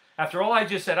yet, but after all I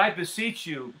just said, I beseech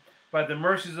you by the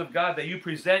mercies of God that you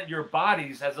present your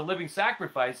bodies as a living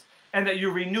sacrifice and that you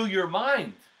renew your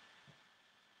mind.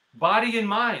 Body and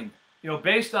mind.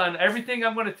 Based on everything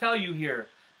I'm going to tell you here,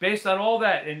 based on all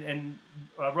that in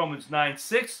Romans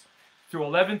 9:6 through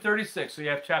 11:36. So you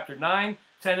have chapter 9,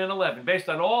 10, and 11. Based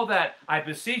on all that, I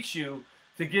beseech you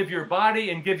to give your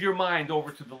body and give your mind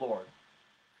over to the Lord.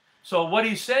 So what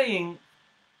he's saying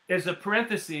is a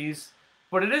parenthesis,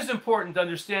 but it is important to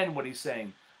understand what he's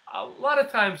saying. A lot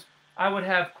of times I would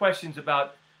have questions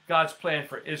about God's plan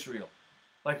for Israel.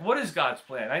 Like, what is God's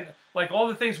plan? Like all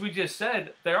the things we just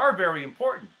said, they are very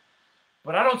important.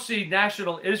 But I don't see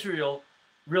national Israel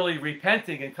really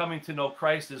repenting and coming to know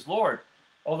Christ as Lord.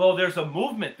 Although there's a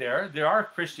movement there. There are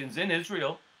Christians in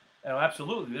Israel.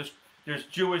 Absolutely. There's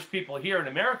Jewish people here in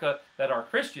America that are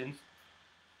Christians.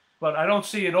 But I don't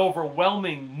see an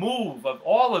overwhelming move of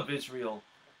all of Israel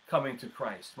coming to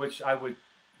Christ, which I would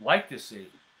like to see.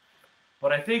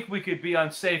 But I think we could be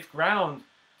on safe ground.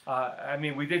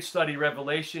 We did study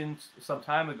Revelation some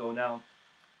time ago now.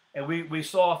 And we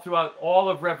saw throughout all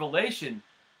of Revelation,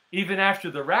 even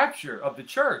after the rapture of the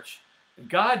church,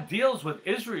 God deals with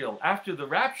Israel after the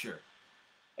rapture.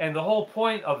 And the whole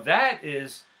point of that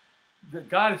is that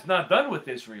God is not done with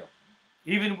Israel.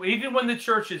 Even when the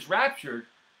church is raptured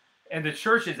and the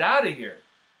church is out of here,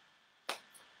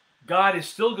 God is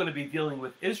still going to be dealing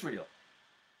with Israel.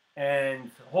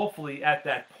 And hopefully at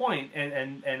that point,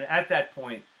 and at that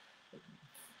point,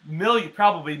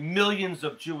 probably millions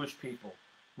of Jewish people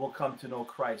will come to know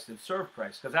Christ and serve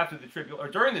Christ, because after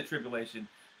during the tribulation,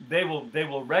 they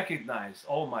will recognize,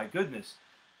 oh my goodness,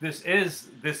 this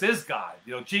is God.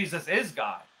 Jesus is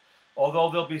God.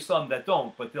 Although there'll be some that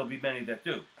don't, but there'll be many that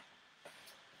do.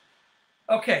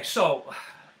 Okay, so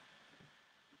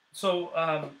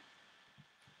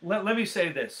let me say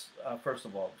this first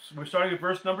of all. We're starting at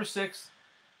verse number 6,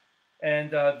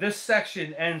 and this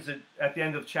section ends at the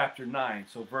end of chapter 9,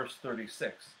 so verse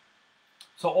 36.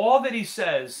 So all that he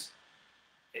says,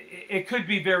 it could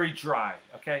be very dry,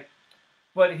 okay?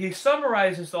 But he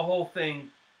summarizes the whole thing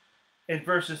in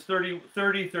verses 30,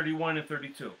 31, and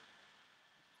 32.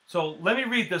 So let me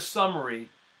read the summary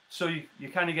so you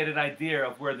kind of get an idea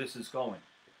of where this is going.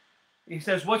 He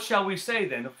says, what shall we say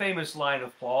then? A famous line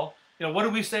of Paul. What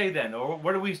do we say then? Or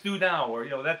what do we do now? Or,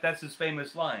 that's his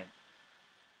famous line.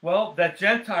 Well, that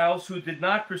Gentiles who did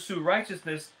not pursue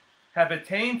righteousness have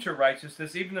attained to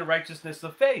righteousness, even the righteousness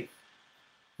of faith.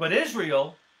 But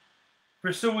Israel,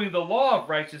 pursuing the law of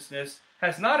righteousness,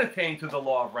 has not attained to the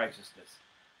law of righteousness.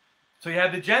 So you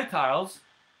have the Gentiles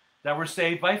that were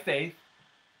saved by faith,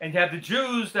 and you have the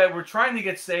Jews that were trying to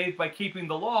get saved by keeping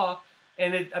the law,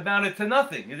 and it amounted to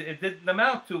nothing. It didn't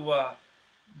amount to,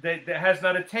 that has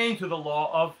not attained to the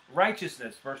law of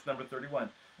righteousness, verse number 31.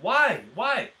 Why?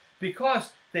 Why?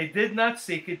 Because they did not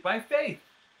seek it by faith,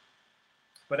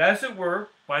 but as it were,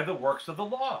 by the works of the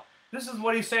law. This is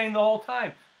what he's saying the whole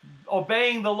time.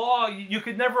 Obeying the law, you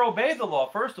could never obey the law,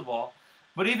 first of all.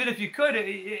 But even if you could,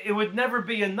 it would never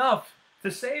be enough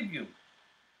to save you.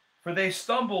 For they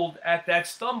stumbled at that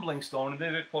stumbling stone. And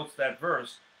then it quotes that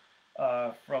verse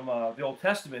from the Old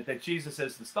Testament that Jesus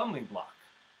is the stumbling block.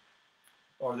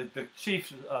 Or the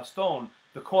chief stone,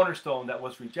 the cornerstone that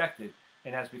was rejected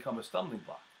and has become a stumbling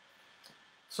block.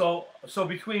 So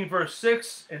between verse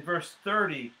 6 and verse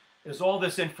 30 is all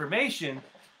this information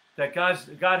that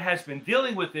God has been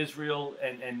dealing with Israel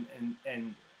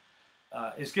and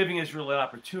is giving Israel an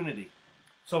opportunity.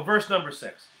 So verse number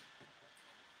 6.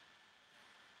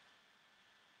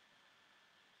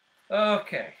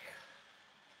 Okay.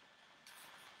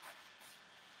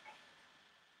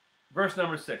 Verse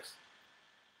number 6.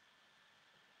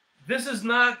 This is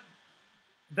not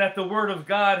that the word of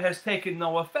God has taken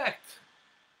no effect.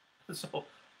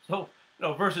 So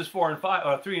verses 4 and 5,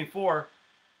 or 3 and 4,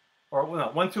 or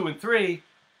 1, 2, and 3,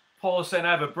 Paul is saying,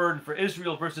 I have a burden for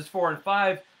Israel. Verses 4 and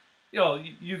 5,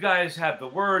 you guys have the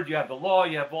word, you have the law,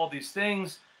 you have all these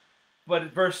things.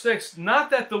 But verse 6, not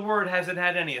that the word hasn't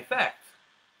had any effect,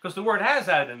 because the word has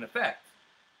had an effect.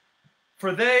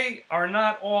 For they are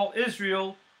not all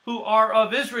Israel who are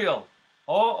of Israel.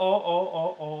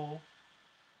 Oh.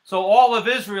 So all of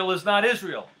Israel is not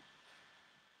Israel.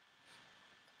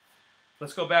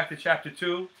 Let's go back to chapter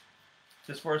 2,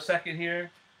 just for a second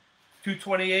here.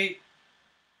 2:28.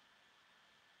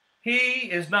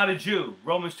 He is not a Jew,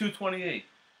 Romans 2:28,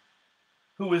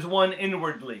 who is one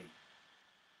inwardly.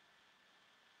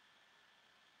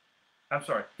 I'm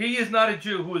sorry. He is not a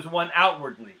Jew who is one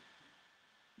outwardly,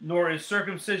 nor is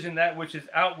circumcision that which is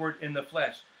outward in the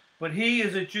flesh. But he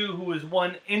is a Jew who is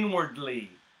one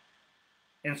inwardly.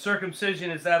 And circumcision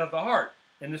is that of the heart,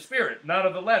 in the spirit, not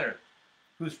of the letter,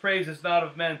 whose praise is not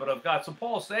of men, but of God. So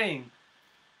Paul's saying,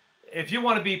 if you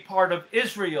want to be part of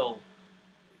Israel,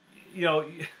 you know,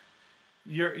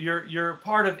 you're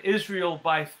part of Israel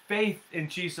by faith in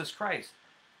Jesus Christ.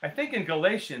 I think in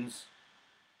Galatians,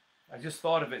 I just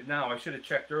thought of it now. I should have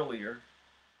checked earlier.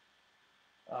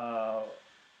 I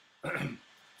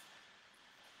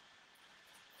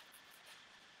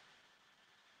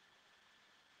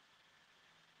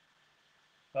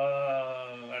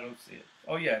don't see it.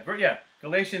 Oh yeah,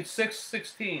 Galatians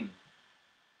 6:16.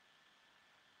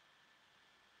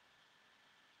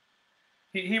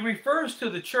 He refers to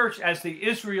the church as the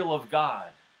Israel of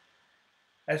God.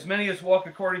 As many as walk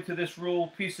according to this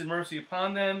rule, peace and mercy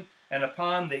upon them and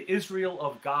upon the Israel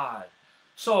of God.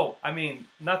 So, I mean,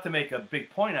 not to make a big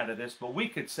point out of this, but we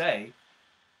could say,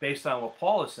 based on what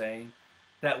Paul is saying,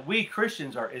 that we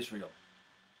Christians are Israel.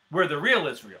 We're the real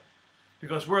Israel.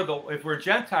 Because if we're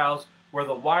Gentiles, we're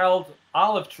the wild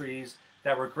olive trees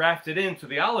that were grafted into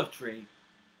the olive tree.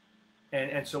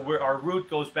 And so our root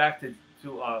goes back to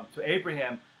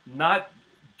Abraham, not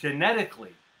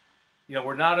genetically. You know,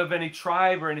 we're not of any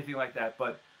tribe or anything like that,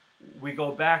 but we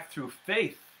go back through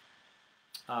faith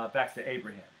back to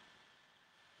Abraham.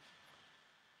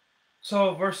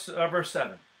 So verse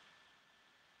 7.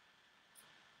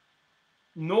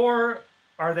 Nor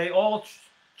are they all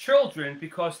children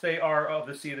because they are of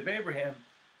the seed of Abraham,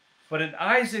 but in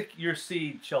Isaac your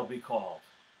seed shall be called.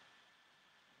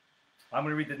 I'm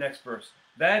going to read the next verse.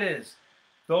 That is,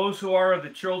 those who are of the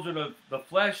children of the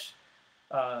flesh,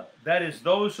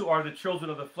 those who are the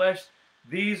children of the flesh,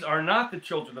 these are not the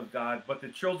children of God, but the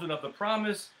children of the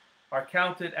promise are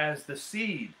counted as the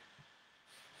seed.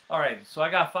 All right, so I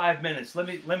got 5 minutes. Let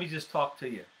me just talk to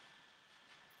you.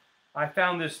 I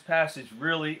found this passage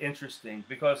really interesting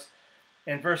because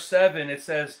in verse 7 it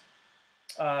says,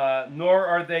 nor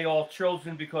are they all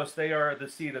children because they are the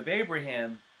seed of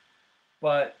Abraham,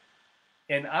 but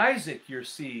in Isaac your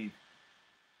seed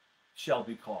shall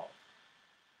be called.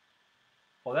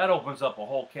 Well, that opens up a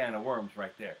whole can of worms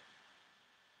right there.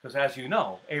 Because as you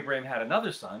know, Abraham had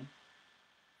another son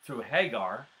through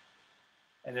Hagar,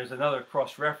 and there's another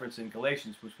cross-reference in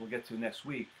Galatians, which we'll get to next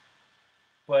week.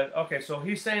 But, okay, so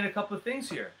he's saying a couple of things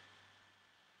here.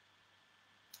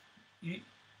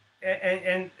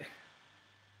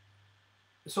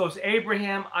 So it's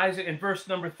Abraham, Isaac, in verse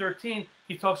number 13,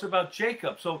 he talks about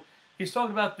Jacob. So he's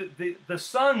talking about the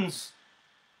sons,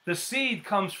 the seed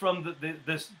comes from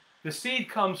the seed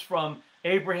comes from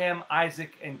Abraham,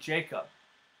 Isaac, and Jacob.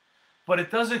 But it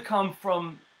doesn't come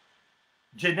from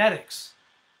genetics.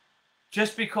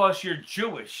 Just because you're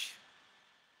Jewish,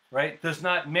 right, does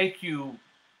not make you,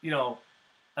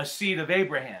 a seed of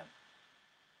Abraham.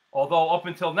 Although up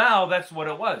until now, that's what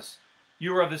it was.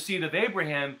 You were of the seed of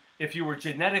Abraham if you were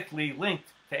genetically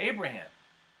linked to Abraham.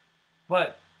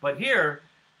 But here,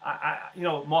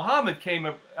 Muhammad came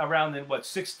around in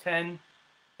 610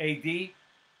 A.D.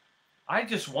 I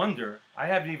just wonder, I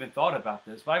haven't even thought about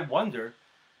this, but I wonder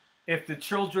if the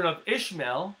children of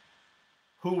Ishmael,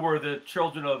 who were the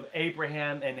children of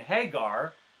Abraham and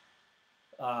Hagar,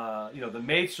 the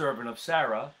maidservant of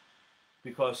Sarah,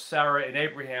 because Sarah and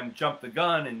Abraham jumped the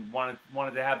gun and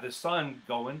wanted to have this son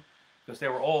going because they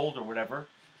were old or whatever.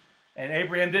 And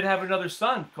Abraham did have another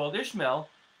son called Ishmael.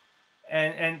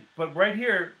 But right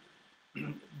here,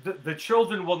 the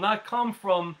children will not come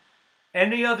from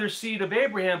any other seed of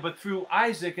Abraham, but through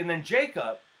Isaac and then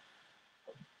Jacob,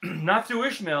 not through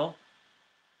Ishmael.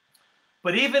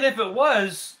 But even if it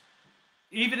was,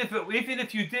 even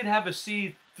if you did have a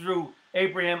seed through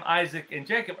Abraham, Isaac, and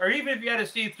Jacob, or even if you had a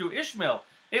seed through Ishmael,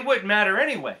 it wouldn't matter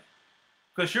anyway,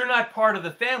 because you're not part of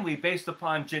the family based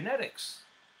upon genetics.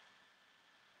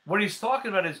 What he's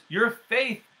talking about is your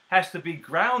faith has to be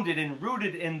grounded and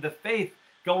rooted in the faith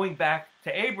going back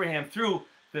to Abraham through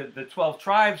the 12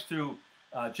 tribes, through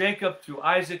Jacob, through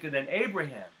Isaac, and then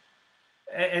Abraham.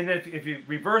 And if you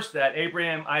reverse that,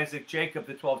 Abraham, Isaac, Jacob,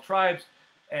 the 12 tribes,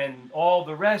 and all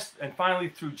the rest, and finally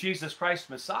through Jesus Christ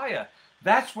Messiah.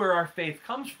 That's where our faith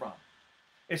comes from.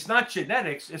 It's not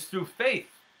genetics, it's through faith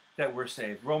that we're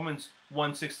saved. Romans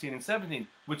 1:16 and 17,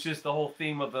 which is the whole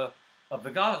theme of the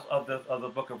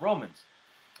book of Romans.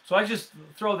 So I just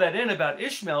throw that in about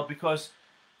Ishmael because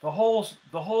the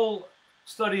whole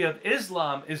study of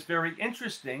Islam is very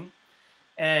interesting,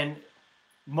 and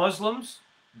Muslims,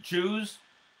 Jews,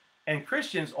 and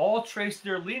Christians all trace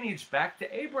their lineage back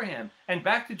to Abraham and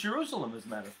back to Jerusalem, as a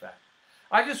matter of fact.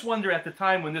 I just wonder at the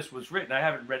time when this was written, I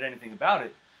haven't read anything about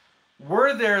it,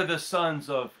 were there the sons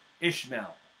of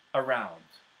Ishmael around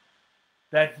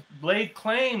that laid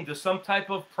claim to some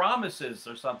type of promises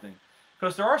or something?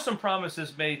 Because there are some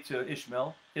promises made to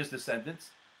Ishmael, his descendants,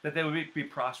 that they would be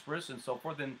prosperous and so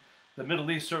forth. And the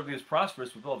Middle East certainly is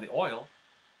prosperous with all the oil.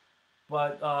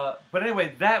 But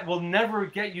anyway, that will never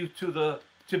get you to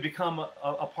become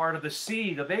a part of the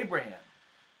seed of Abraham.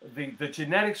 The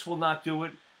genetics will not do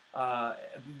it.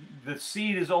 The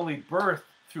seed is only birthed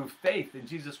through faith in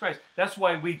Jesus Christ. That's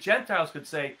why we Gentiles could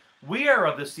say, we are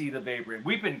of the seed of Abraham.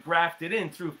 We've been grafted in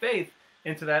through faith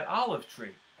into that olive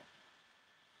tree.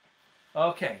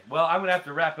 Okay, well, I'm going to have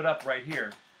to wrap it up right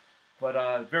here.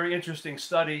 But very interesting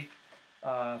study.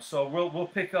 So we'll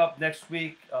pick up next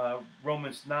week,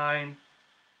 Romans 9.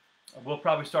 We'll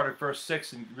probably start at verse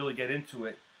 6 and really get into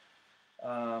it.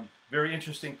 Very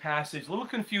interesting passage. A little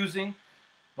confusing,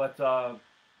 but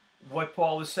what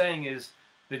Paul is saying is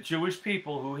the Jewish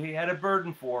people who he had a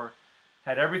burden for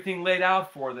had everything laid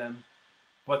out for them,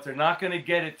 but they're not going to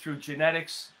get it through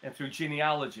genetics and through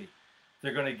genealogy.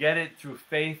 They're going to get it through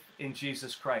faith in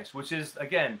Jesus Christ, which is,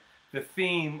 again, the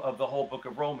theme of the whole book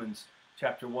of Romans,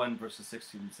 chapter 1, verses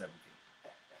 16 and 17.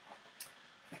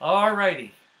 All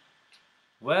righty.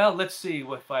 Well, let's see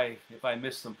if I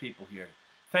missed some people here.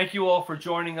 Thank you all for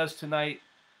joining us tonight.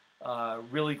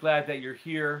 Really glad that you're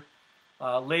here.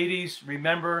 Ladies,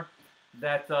 remember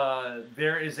that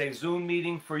there is a Zoom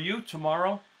meeting for you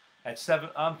tomorrow at 7.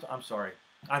 I'm sorry,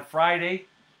 on Friday.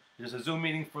 There's a Zoom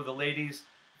meeting for the ladies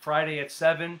Friday at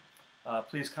 7.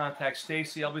 Please contact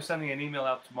Stacy. I'll be sending an email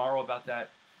out tomorrow about that.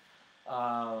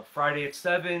 Friday at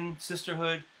 7,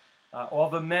 Sisterhood. All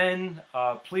the men,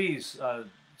 please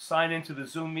sign into the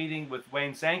Zoom meeting with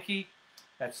Wayne Zanke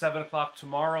at 7 o'clock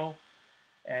tomorrow.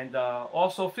 And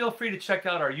also feel free to check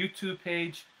out our YouTube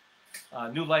page,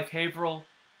 New Life Haverhill,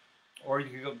 or you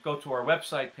can go to our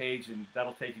website page, and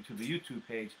that'll take you to the YouTube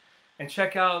page. And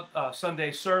check out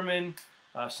Sunday sermon,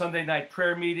 Sunday night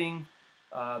prayer meeting,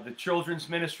 the children's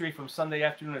ministry from Sunday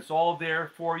afternoon. It's all there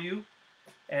for you.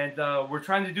 And we're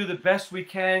trying to do the best we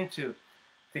can to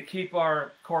keep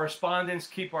our correspondence,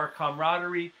 keep our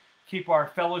camaraderie, keep our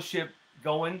fellowship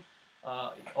going.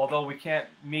 Although we can't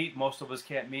meet, most of us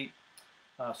can't meet.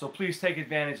 So please take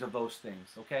advantage of those things,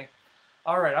 okay?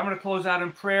 All right, I'm going to close out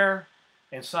in prayer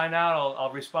and sign out.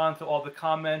 I'll respond to all the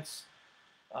comments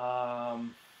after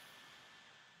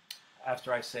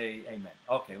I say amen.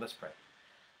 Okay, let's pray.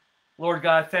 Lord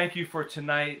God, thank you for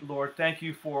tonight. Lord, thank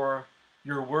you for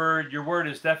your word. Your word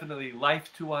is definitely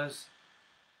life to us.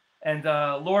 And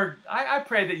Lord, I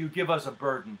pray that you give us a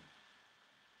burden.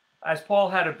 As Paul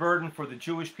had a burden for the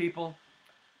Jewish people,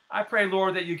 I pray,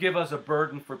 Lord, that you give us a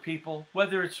burden for people,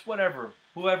 whether it's whoever,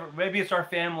 maybe it's our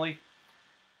family,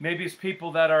 maybe it's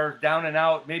people that are down and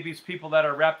out, maybe it's people that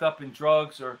are wrapped up in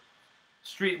drugs or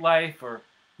street life, or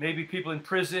maybe people in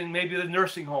prison, maybe the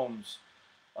nursing homes.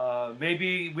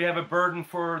 Maybe we have a burden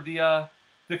for the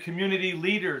community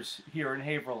leaders here in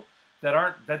Haverhill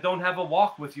that don't have a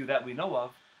walk with you that we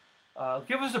know of.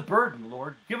 Give us a burden,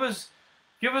 Lord. Give us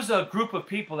a group of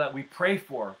people that we pray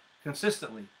for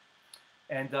consistently,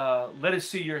 and let us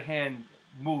see your hand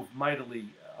move mightily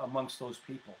amongst those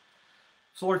people.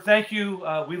 So, Lord, thank you.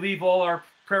 We leave all our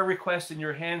prayer requests in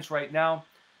your hands right now.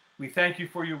 We thank you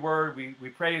for your word. We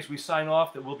pray as we sign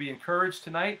off that we'll be encouraged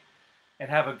tonight and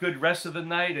have a good rest of the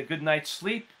night, a good night's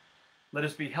sleep. Let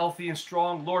us be healthy and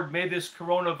strong. Lord, may this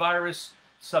coronavirus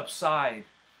subside.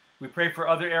 We pray for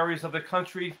other areas of the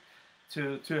country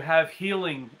to have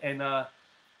healing and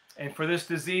for this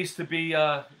disease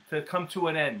to come to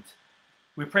an end.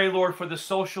 We pray, Lord, for the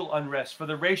social unrest, for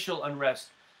the racial unrest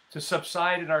to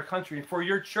subside in our country, and for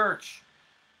your church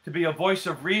to be a voice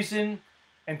of reason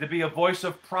and to be a voice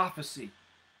of prophecy.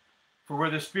 For where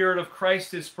the Spirit of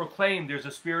Christ is proclaimed, there's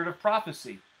a spirit of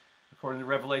prophecy, according to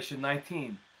Revelation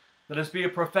 19. Let us be a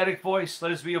prophetic voice.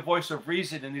 Let us be a voice of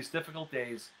reason in these difficult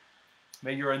days.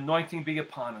 May your anointing be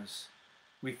upon us.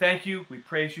 We thank you. We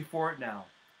praise you for it now.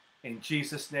 In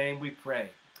Jesus' name we pray.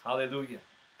 Hallelujah.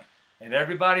 And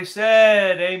everybody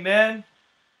said amen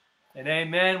and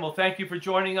amen. Well, thank you for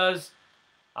joining us.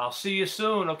 I'll see you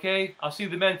soon, okay? I'll see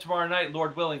the men tomorrow night,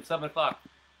 Lord willing, 7 o'clock.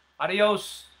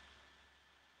 Adios.